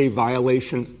is a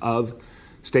violation of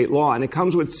state law, and it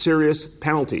comes with serious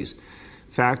penalties.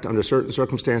 In fact, under certain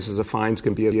circumstances, the fines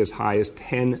can be as high as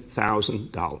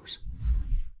 $10,000.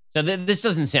 So this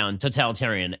doesn't sound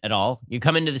totalitarian at all. You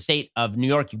come into the state of New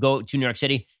York, you go to New York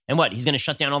City, and what? He's going to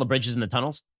shut down all the bridges and the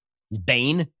tunnels? He's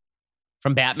Bane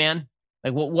from Batman?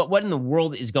 Like, what in the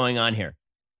world is going on here?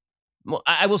 Well,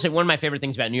 I will say one of my favorite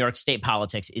things about New York state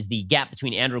politics is the gap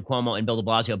between Andrew Cuomo and Bill de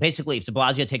Blasio. Basically, if de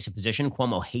Blasio takes a position,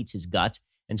 Cuomo hates his guts,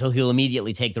 and so he'll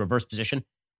immediately take the reverse position.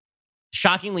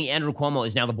 Shockingly, Andrew Cuomo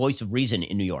is now the voice of reason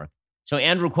in New York. So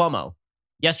Andrew Cuomo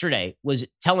yesterday was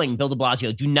telling Bill de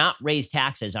Blasio, do not raise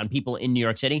taxes on people in New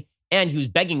York City. And he was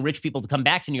begging rich people to come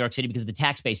back to New York City because the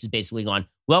tax base is basically gone.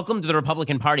 Welcome to the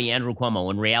Republican Party, Andrew Cuomo,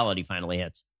 when reality finally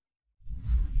hits.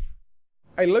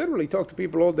 I literally talk to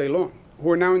people all day long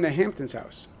who are now in their Hamptons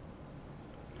house,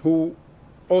 who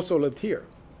also lived here,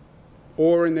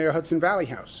 or in their Hudson Valley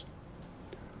house,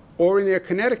 or in their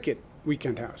Connecticut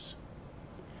weekend house.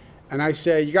 And I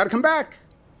say, you got to come back.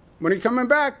 When are you coming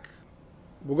back?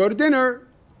 We'll go to dinner.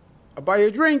 I'll buy you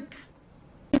a drink.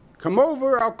 Come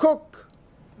over, I'll cook.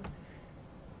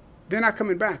 They're not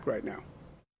coming back right now.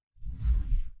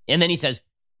 And then he says,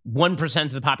 1%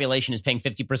 of the population is paying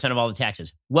 50% of all the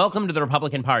taxes. Welcome to the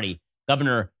Republican Party,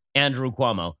 Governor Andrew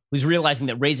Cuomo, who's realizing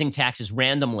that raising taxes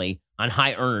randomly on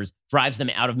high earners drives them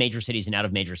out of major cities and out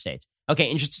of major states. Okay,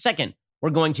 in just a second, we're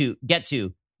going to get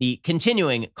to the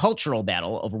continuing cultural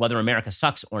battle over whether America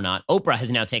sucks or not. Oprah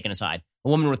has now taken a side. A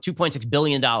woman worth $2.6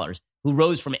 billion who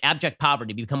rose from abject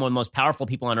poverty to become one of the most powerful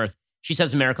people on earth. She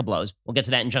says America blows. We'll get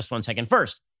to that in just 1 second.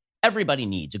 First, everybody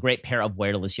needs a great pair of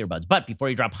wireless earbuds. But before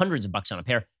you drop hundreds of bucks on a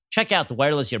pair, check out the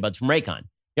wireless earbuds from Raycon.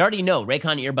 You already know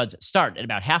Raycon earbuds start at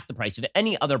about half the price of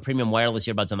any other premium wireless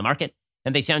earbuds on the market,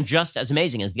 and they sound just as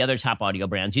amazing as the other top audio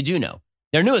brands you do know.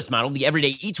 Their newest model, the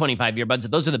Everyday E25 earbuds,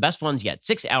 those are the best ones yet.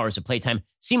 6 hours of playtime,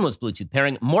 seamless Bluetooth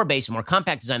pairing, more bass, and more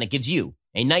compact design that gives you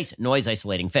a nice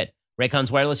noise-isolating fit.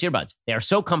 Raycon's wireless earbuds. They are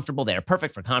so comfortable, they are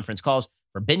perfect for conference calls,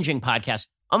 for binging podcasts.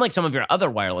 Unlike some of your other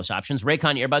wireless options,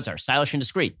 Raycon earbuds are stylish and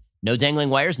discreet. No dangling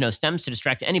wires, no stems to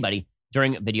distract anybody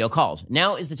during video calls.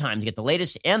 Now is the time to get the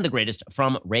latest and the greatest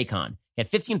from Raycon. Get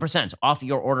 15% off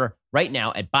your order right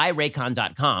now at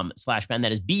buyraycon.com/Ben.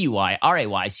 That is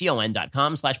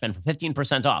BUYRAYCON.com/Ben for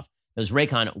 15% off those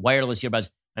Raycon wireless earbuds.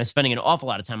 I'm spending an awful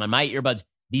lot of time on my earbuds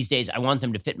these days. I want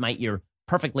them to fit my ear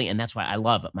perfectly, and that's why I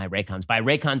love my Raycons.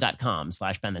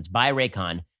 Buyraycon.com/Ben. That's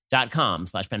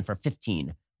buyraycon.com/Ben for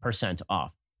 15%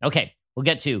 off. Okay, we'll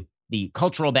get to the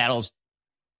cultural battles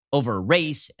over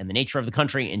race and the nature of the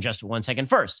country in just 1 second.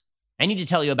 First, I need to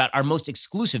tell you about our most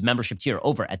exclusive membership tier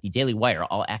over at the Daily Wire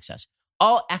All Access.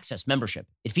 All Access membership.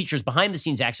 It features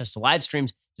behind-the-scenes access to live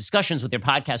streams, discussions with your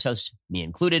podcast hosts, me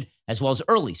included, as well as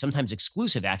early, sometimes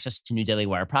exclusive access to new Daily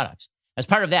Wire products. As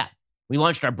part of that, we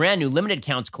launched our brand new limited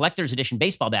count collector's edition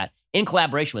baseball bat in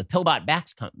collaboration with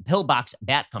Pillbox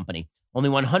Bat Company. Only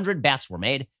 100 bats were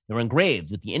made. They were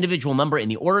engraved with the individual number in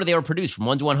the order they were produced from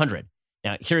 1 to 100.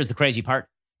 Now, here's the crazy part.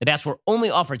 The bats were only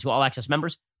offered to All Access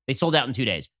members. They sold out in 2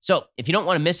 days. So if you don't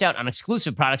want to miss out on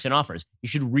exclusive products and offers, you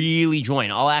should really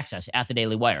join All Access at the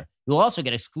Daily Wire. You will also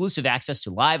get exclusive access to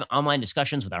live online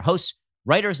discussions with our hosts,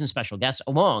 writers, and special guests,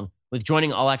 along with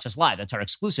joining All Access Live. That's our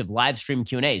exclusive live stream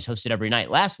Q&As hosted every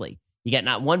night. Lastly, you get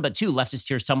not 1, but 2 Leftist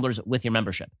Tears tumblers with your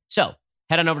membership. So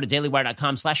head on over to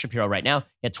dailywire.com/Shapiro right now.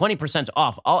 Get 20%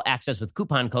 off All Access with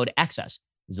coupon code ACCESS.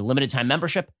 It's a limited time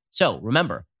membership. So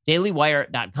remember,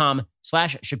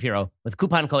 dailywire.com/Shapiro with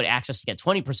coupon code ACCESS to get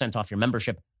 20% off your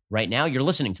membership right now. You're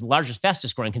listening to the largest,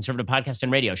 fastest growing conservative podcast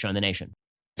and radio show in the nation.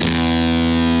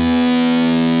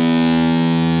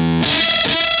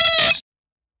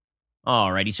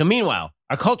 Alrighty. So meanwhile,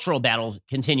 our cultural battles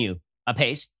continue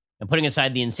apace. And putting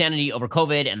aside the insanity over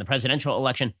COVID and the presidential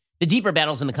election, the deeper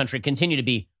battles in the country continue to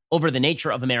be over the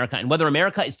nature of America and whether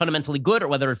America is fundamentally good or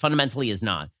whether it fundamentally is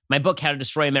not. My book, How to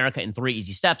Destroy America in 3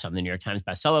 Easy Steps, on the New York Times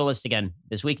bestseller list again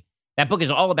this week. That book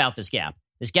is all about this gap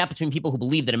between people who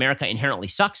believe that America inherently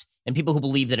sucks and people who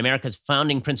believe that America's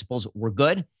founding principles were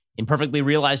good, imperfectly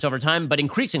realized over time, but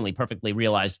increasingly perfectly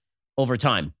realized over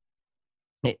time.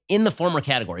 In the former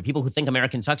category, people who think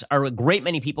American sucks are a great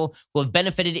many people who have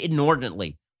benefited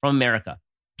inordinately from America.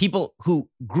 people who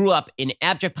grew up in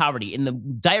abject poverty in the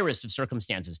direst of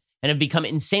circumstances and have become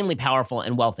insanely powerful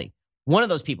and wealthy. One of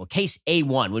those people, case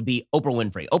A1, would be Oprah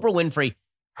Winfrey. Oprah Winfrey,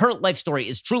 her life story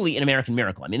is truly an American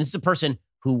miracle. I mean, this is a person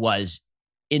who was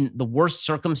in the worst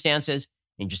circumstances,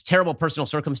 in just terrible personal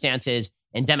circumstances,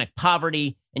 endemic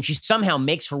poverty, and she somehow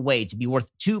makes her way to be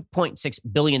worth $2.6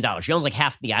 billion. She owns like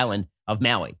half the island of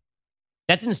Maui.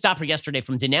 That didn't stop her yesterday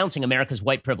from denouncing America's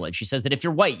white privilege. She says that if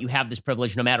you're white, you have this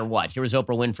privilege no matter what. Here was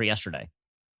Oprah Winfrey yesterday.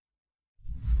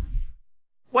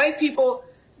 White people,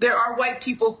 there are white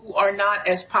people who are not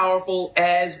as powerful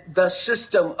as the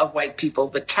system of white people,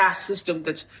 the caste system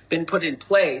that's been put in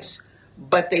place,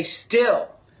 but they still,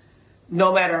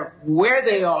 no matter where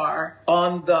they are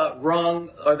on the rung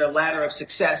or the ladder of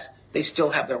success, they still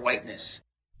have their whiteness.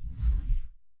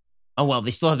 Oh, well,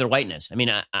 they still have their whiteness. I mean,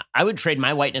 I would trade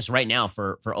my whiteness right now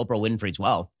for Oprah Winfrey's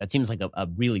wealth. That seems like a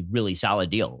really, really solid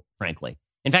deal, frankly.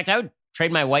 In fact, I would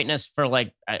trade my whiteness for I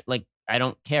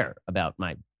don't care about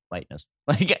my whiteness.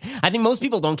 Like, I think most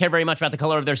people don't care very much about the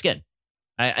color of their skin.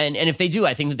 And if they do,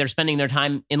 I think that they're spending their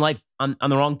time in life on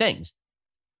the wrong things.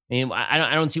 I mean,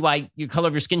 I don't see why your color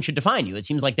of your skin should define you. It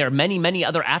seems like there are many, many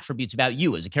other attributes about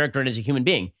you as a character and as a human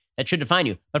being that should define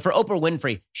you. But for Oprah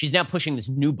Winfrey, she's now pushing this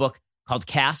new book called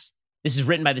Caste. This is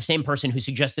written by the same person who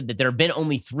suggested that there have been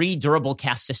only 3 durable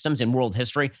caste systems in world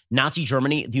history: Nazi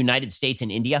Germany, the United States,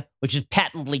 and India, which is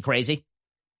patently crazy.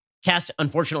 Caste,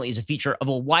 unfortunately, is a feature of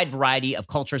a wide variety of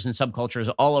cultures and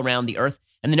subcultures all around the earth.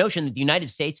 And the notion that the United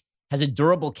States has a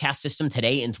durable caste system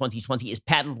today in 2020 is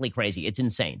patently crazy. It's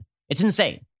insane. It's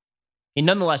insane. And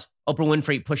nonetheless, Oprah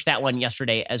Winfrey pushed that one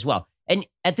yesterday as well. And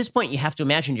at this point, you have to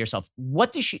imagine to yourself,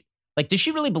 what does she, does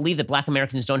she really believe that Black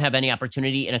Americans don't have any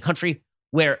opportunity in a country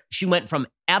where she went from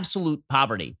absolute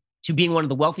poverty to being one of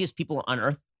the wealthiest people on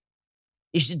earth?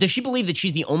 Does she believe that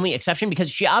she's the only exception? Because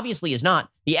she obviously is not.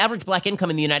 The average Black income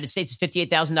in the United States is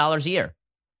 $58,000 a year.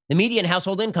 The median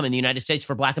household income in the United States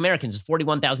for Black Americans is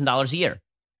 $41,000 a year.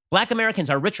 Black Americans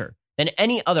are richer than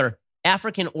any other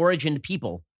African-origined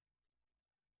people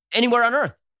anywhere on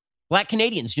earth. Black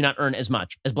Canadians do not earn as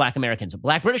much as Black Americans.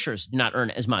 Black Britishers do not earn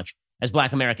as much as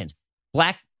Black Americans.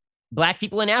 Black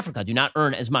people in Africa do not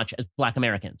earn as much as Black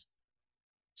Americans.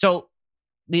 So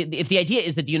if the idea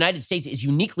is that the United States is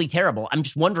uniquely terrible, I'm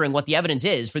just wondering what the evidence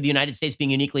is for the United States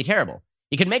being uniquely terrible.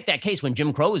 You can make that case when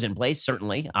Jim Crow was in place,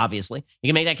 certainly, obviously. You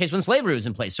can make that case when slavery was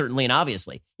in place, certainly and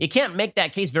obviously. You can't make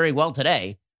that case very well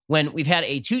today when we've had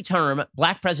a 2-term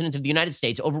Black president of the United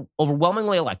States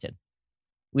overwhelmingly elected.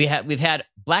 We've had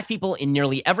Black people in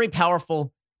nearly every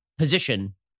powerful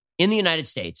position in the United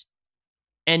States.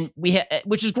 And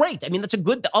which is great. I mean,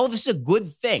 all of this is a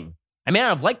good thing. I may not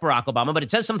have liked Barack Obama, but it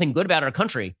says something good about our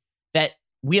country that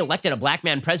we elected a Black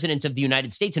man president of the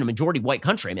United States in a majority white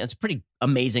country. I mean, that's a pretty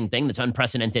amazing thing that's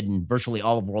unprecedented in virtually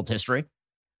all of world history.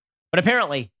 But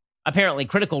apparently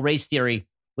critical race theory,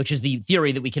 which is the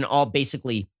theory that we can all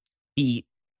basically be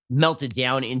melted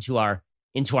down into our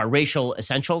racial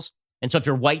essentials. And so if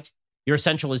you're white, your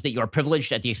essential is that you are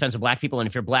privileged at the expense of Black people. And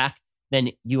if you're Black,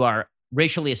 then you are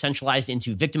racially essentialized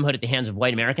into victimhood at the hands of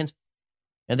white Americans.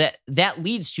 And that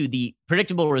leads to the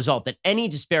predictable result that any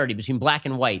disparity between Black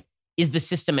and white is the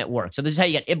system at work. So this is how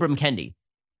you get Ibram Kendi,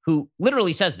 who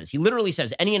literally says this. He literally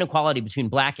says any inequality between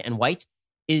Black and white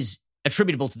is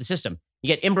attributable to the system. You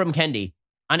get Ibram Kendi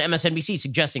on MSNBC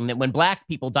suggesting that when Black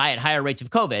people die at higher rates of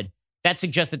COVID, that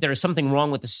suggests that there is something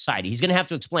wrong with the society. He's going to have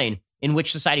to explain in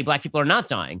which society Black people are not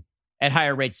dying at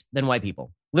higher rates than white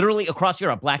people. Literally across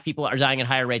Europe, Black people are dying at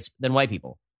higher rates than white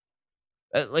people.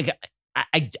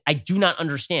 I do not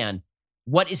understand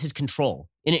what is his control.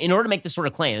 In order to make this sort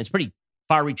of claim, it's a pretty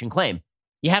far-reaching claim,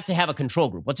 you have to have a control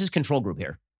group. What's his control group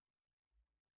here?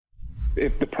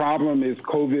 If the problem is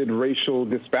COVID racial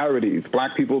disparities,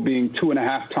 Black people being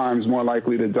 2.5 times more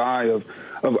likely to die of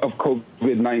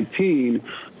COVID-19,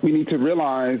 we need to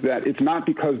realize that it's not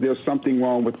because there's something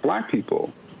wrong with Black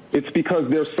people. It's because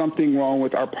there's something wrong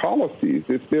with our policies.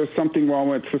 There's something wrong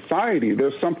with society.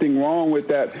 There's something wrong with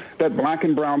that Black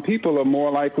and brown people are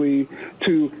more likely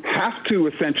to have to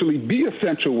essentially be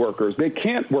essential workers. They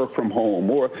can't work from home,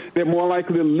 or they're more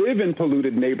likely to live in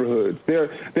polluted neighborhoods.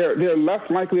 They're less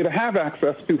likely to have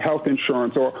access to health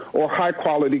insurance or high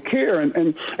quality care.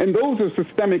 And those are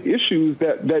systemic issues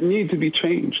that need to be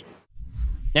changed.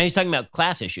 Now he's talking about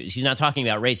class issues. He's not talking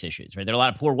about race issues, right? There are a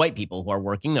lot of poor white people who are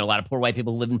working. There are a lot of poor white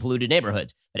people who live in polluted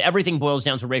neighborhoods. But everything boils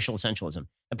down to racial essentialism.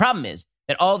 The problem is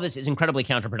that all of this is incredibly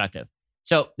counterproductive.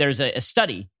 So there's a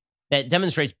study that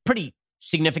demonstrates pretty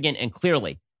significant and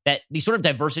clearly that the sort of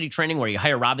diversity training where you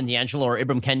hire Robin DiAngelo or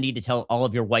Ibram Kendi to tell all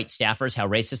of your white staffers how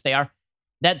racist they are,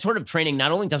 that sort of training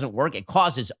not only doesn't work, it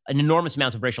causes an enormous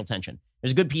amount of racial tension.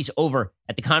 There's a good piece over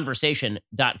at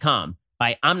theconversation.com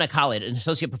by Amna Khalid, an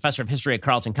associate professor of history at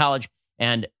Carleton College,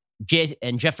 and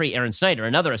Jeffrey Aaron Snyder,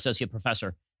 another associate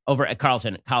professor over at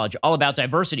Carleton College, all about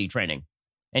diversity training.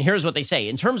 And here's what they say.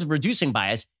 In terms of reducing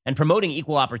bias and promoting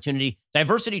equal opportunity,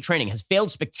 diversity training has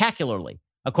failed spectacularly,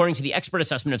 according to the expert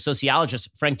assessment of sociologists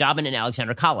Frank Dobbin and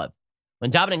Alexander Kalev. When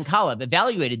Dobbin and Kalev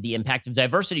evaluated the impact of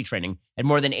diversity training at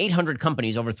more than 800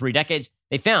 companies over 3 decades,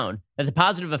 they found that the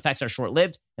positive effects are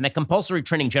short-lived and that compulsory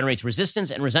training generates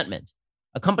resistance and resentment.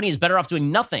 A company is better off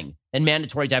doing nothing than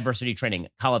mandatory diversity training,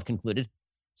 Kalev concluded.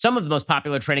 Some of the most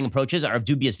popular training approaches are of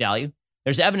dubious value.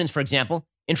 There's evidence, for example,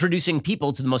 introducing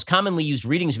people to the most commonly used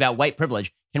readings about white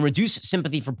privilege can reduce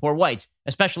sympathy for poor whites,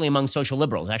 especially among social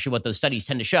liberals. Actually, what those studies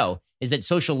tend to show is that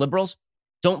social liberals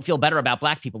don't feel better about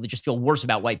black people. They just feel worse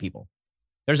about white people.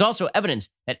 There's also evidence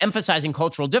that emphasizing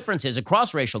cultural differences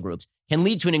across racial groups can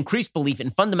lead to an increased belief in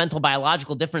fundamental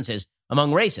biological differences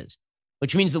among races,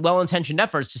 which means that well-intentioned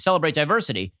efforts to celebrate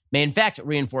diversity may in fact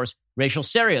reinforce racial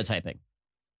stereotyping.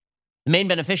 The main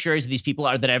beneficiaries of these people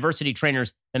are the diversity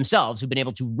trainers themselves, who've been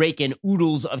able to rake in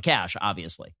oodles of cash,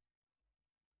 obviously.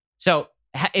 So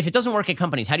if it doesn't work at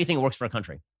companies, how do you think it works for a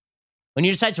country? When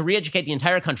you decide to re-educate the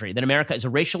entire country that America is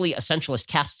a racially essentialist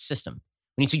caste system,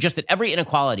 when you suggest that every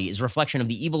inequality is a reflection of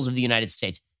the evils of the United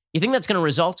States, you think that's going to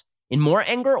result in more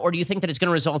anger, or do you think that it's going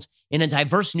to result in a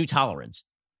diverse new tolerance?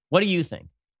 What do you think?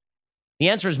 The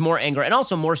answer is more anger and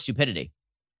also more stupidity.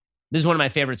 This is one of my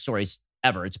favorite stories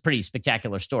ever. It's a pretty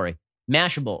spectacular story.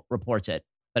 Mashable reports it,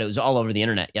 but it was all over the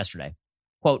internet yesterday.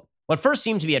 Quote, what first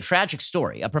seemed to be a tragic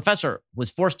story, a professor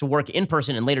was forced to work in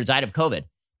person and later died of COVID,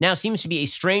 now seems to be a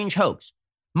strange hoax.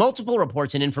 Multiple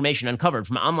reports and information uncovered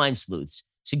from online sleuths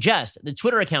suggest the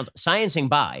Twitter account Sciencing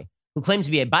Bi, who claimed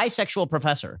to be a bisexual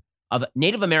professor of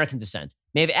Native American descent,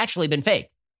 may have actually been fake.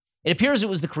 It appears it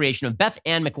was the creation of Beth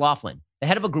Ann McLaughlin, the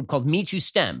head of a group called Me Too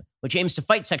STEM, which aims to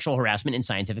fight sexual harassment in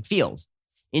scientific fields.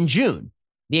 In June,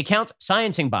 the account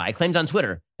Sciencing Bi claimed on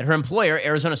Twitter that her employer,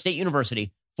 Arizona State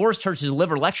University, forced her to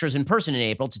deliver lectures in person in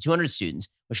April to 200 students,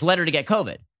 which led her to get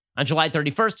COVID. On July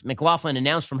 31st, McLaughlin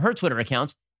announced from her Twitter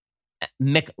account,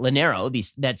 McLinero,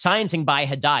 that Sciencing Bi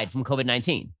had died from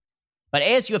COVID-19. But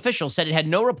ASU officials said it had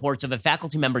no reports of a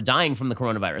faculty member dying from the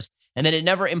coronavirus and that it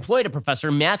never employed a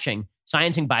professor matching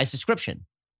Sciencing Bi's description.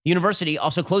 The university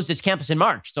also closed its campus in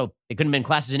March, so it couldn't have been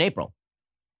classes in April.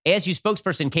 ASU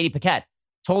spokesperson Katie Paquette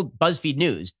told BuzzFeed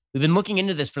News, we've been looking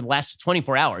into this for the last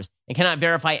 24 hours and cannot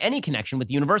verify any connection with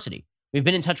the university. We've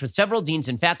been in touch with several deans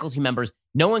and faculty members.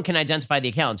 No one can identify the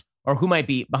account or who might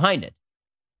be behind it.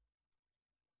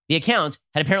 The account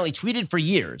had apparently tweeted for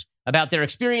years about their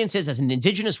experiences as an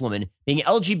indigenous woman being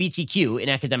LGBTQ in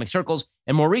academic circles,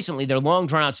 and more recently, their long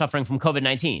drawn-out suffering from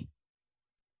COVID-19.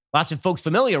 Lots of folks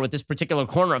familiar with this particular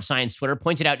corner of science Twitter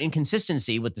pointed out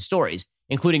inconsistency with the stories,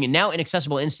 including now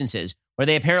inaccessible instances where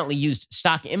they apparently used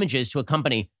stock images to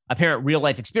accompany apparent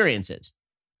real-life experiences.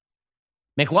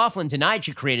 McLaughlin denied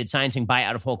she created Sciencing Bi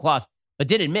out of whole cloth, but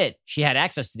did admit she had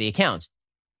access to the account.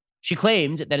 She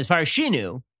claimed that as far as she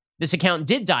knew, this account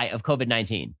did die of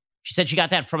COVID-19. She said she got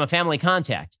that from a family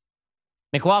contact.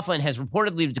 McLaughlin has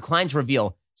reportedly declined to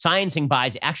reveal Sciencing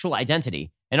Bi's actual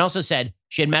identity and also said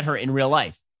she had met her in real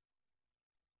life.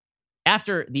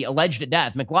 After the alleged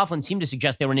death, McLaughlin seemed to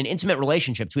suggest they were in an intimate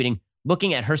relationship, tweeting,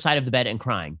 looking at her side of the bed and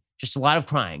crying. Just a lot of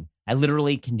crying. I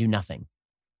literally can do nothing.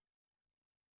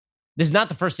 This is not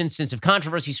the first instance of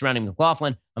controversy surrounding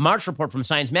McLaughlin. A March report from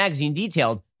Science Magazine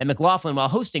detailed that McLaughlin, while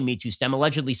hosting Me Too STEM,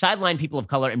 allegedly sidelined people of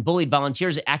color and bullied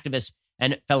volunteers, activists,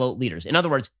 and fellow leaders. In other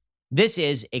words, this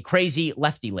is a crazy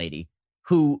lefty lady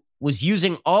who was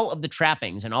using all of the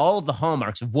trappings and all of the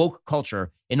hallmarks of woke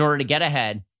culture in order to get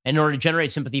ahead and in order to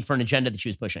generate sympathy for an agenda that she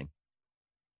was pushing.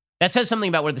 That says something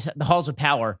about where the halls of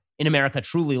power in America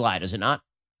truly lie, does it not?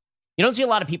 You don't see a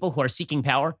lot of people who are seeking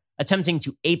power attempting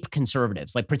to ape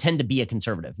conservatives, like pretend to be a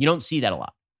conservative. You don't see that a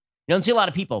lot. You don't see a lot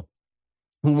of people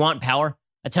who want power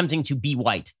attempting to be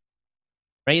white,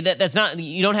 right? That's not,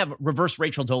 you don't have reverse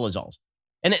Rachel Dolezals.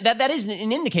 And that is an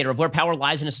indicator of where power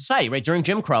lies in a society, right? During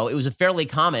Jim Crow, it was a fairly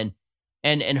common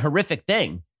and horrific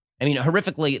thing. I mean,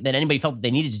 horrifically that anybody felt that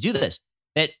they needed to do this,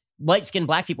 that light-skinned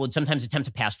black people would sometimes attempt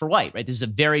to pass for white, right? This is a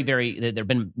very, very, there have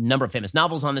been a number of famous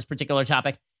novels on this particular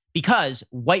topic because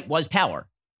white was power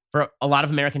for a lot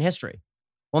of American history.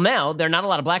 Well, now there are not a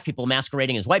lot of black people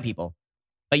masquerading as white people,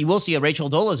 but you will see a Rachel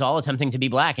Dolezal attempting to be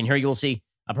black, and here you will see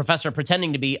a professor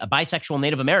pretending to be a bisexual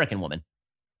Native American woman.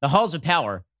 The halls of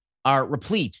power are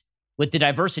replete with the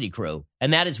diversity crew,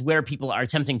 and that is where people are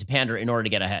attempting to pander in order to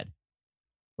get ahead.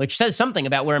 which says something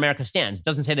about where America stands. It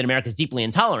doesn't say that America is deeply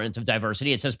intolerant of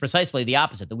diversity. It says precisely the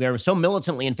opposite, that we are so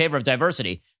militantly in favor of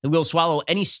diversity that we'll swallow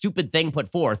any stupid thing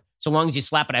put forth so long as you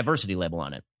slap a diversity label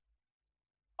on it.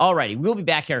 All righty, we'll be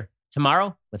back here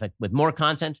tomorrow with more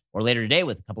content, or later today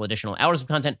with a couple additional hours of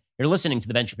content. You're listening to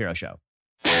The Ben Shapiro Show.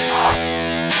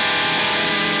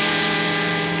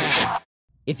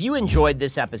 If you enjoyed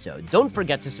this episode, don't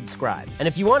forget to subscribe. And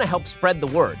if you want to help spread the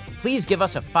word, please give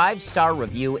us a 5-star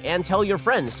review and tell your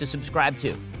friends to subscribe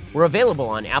too. We're available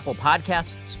on Apple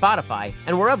Podcasts, Spotify,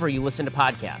 and wherever you listen to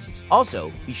podcasts.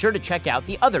 Also, be sure to check out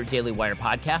the other Daily Wire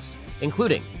podcasts,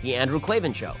 including The Andrew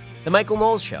Klavan Show, The Michael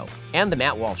Knowles Show, and The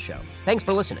Matt Walsh Show. Thanks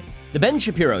for listening. The Ben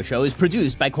Shapiro Show is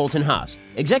produced by Colton Haas,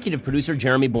 executive producer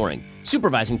Jeremy Boring,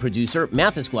 supervising producer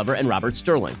Mathis Glover and Robert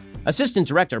Sterling, assistant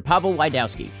director Pavel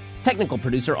Wydowski, technical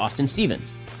producer Austin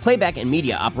Stevens, playback and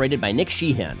media operated by Nick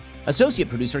Sheehan, associate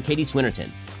producer Katie Swinnerton,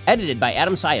 edited by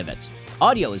Adam Sayevitz.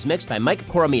 Audio is mixed by Mike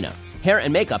Coromina. Hair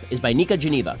and makeup is by Nika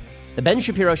Geneva. The Ben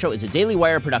Shapiro Show is a Daily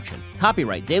Wire production.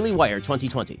 Copyright Daily Wire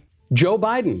 2020. Joe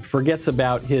Biden forgets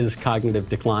about his cognitive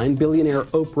decline. Billionaire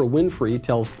Oprah Winfrey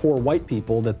tells poor white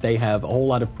people that they have a whole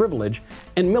lot of privilege.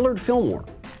 And Millard Fillmore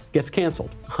gets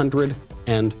canceled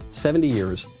 170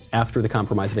 years after the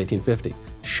Compromise of 1850.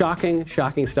 Shocking,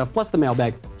 shocking stuff. Plus the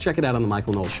mailbag. Check it out on The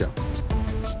Michael Knowles Show.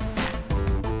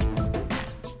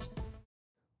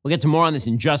 We'll get to more on this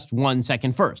in just 1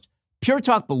 second. First, Pure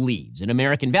Talk believes in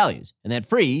American values, and that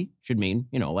free should mean,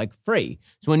 like free.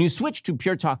 So when you switch to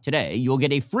Pure Talk today, you'll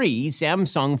get a free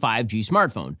Samsung 5G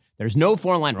smartphone. There's no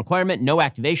foreign-line requirement, no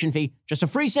activation fee, just a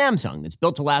free Samsung that's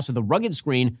built to last with a rugged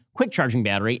screen, quick charging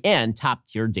battery, and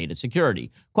top-tier data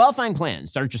security. Qualifying plans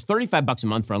start at just $35 a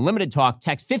month for unlimited talk,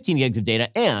 text, 15 gigs of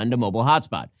data, and a mobile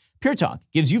hotspot. Pure Talk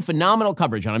gives you phenomenal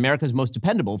coverage on America's most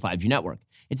dependable 5G network.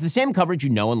 It's the same coverage you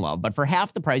know and love, but for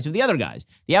half the price of the other guys.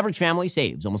 The average family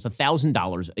saves almost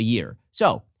 $1,000 a year.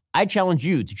 So I challenge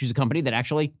you to choose a company that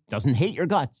actually doesn't hate your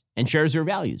guts and shares your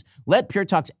values. Let Pure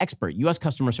Talk's expert U.S.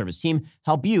 customer service team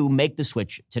help you make the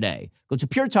switch today. Go to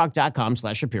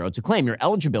puretalk.com/Shapiro to claim your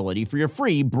eligibility for your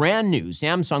free brand new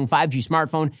Samsung 5G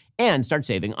smartphone and start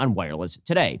saving on wireless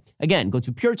today. Again, go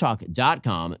to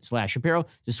puretalk.com/Shapiro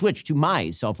to switch to my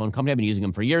cell phone company. I've been using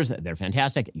them for years. They're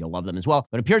fantastic. You'll love them as well.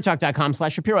 Go to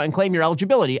puretalk.com/Shapiro and claim your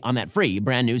eligibility on that free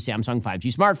brand new Samsung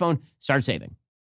 5G smartphone. Start saving.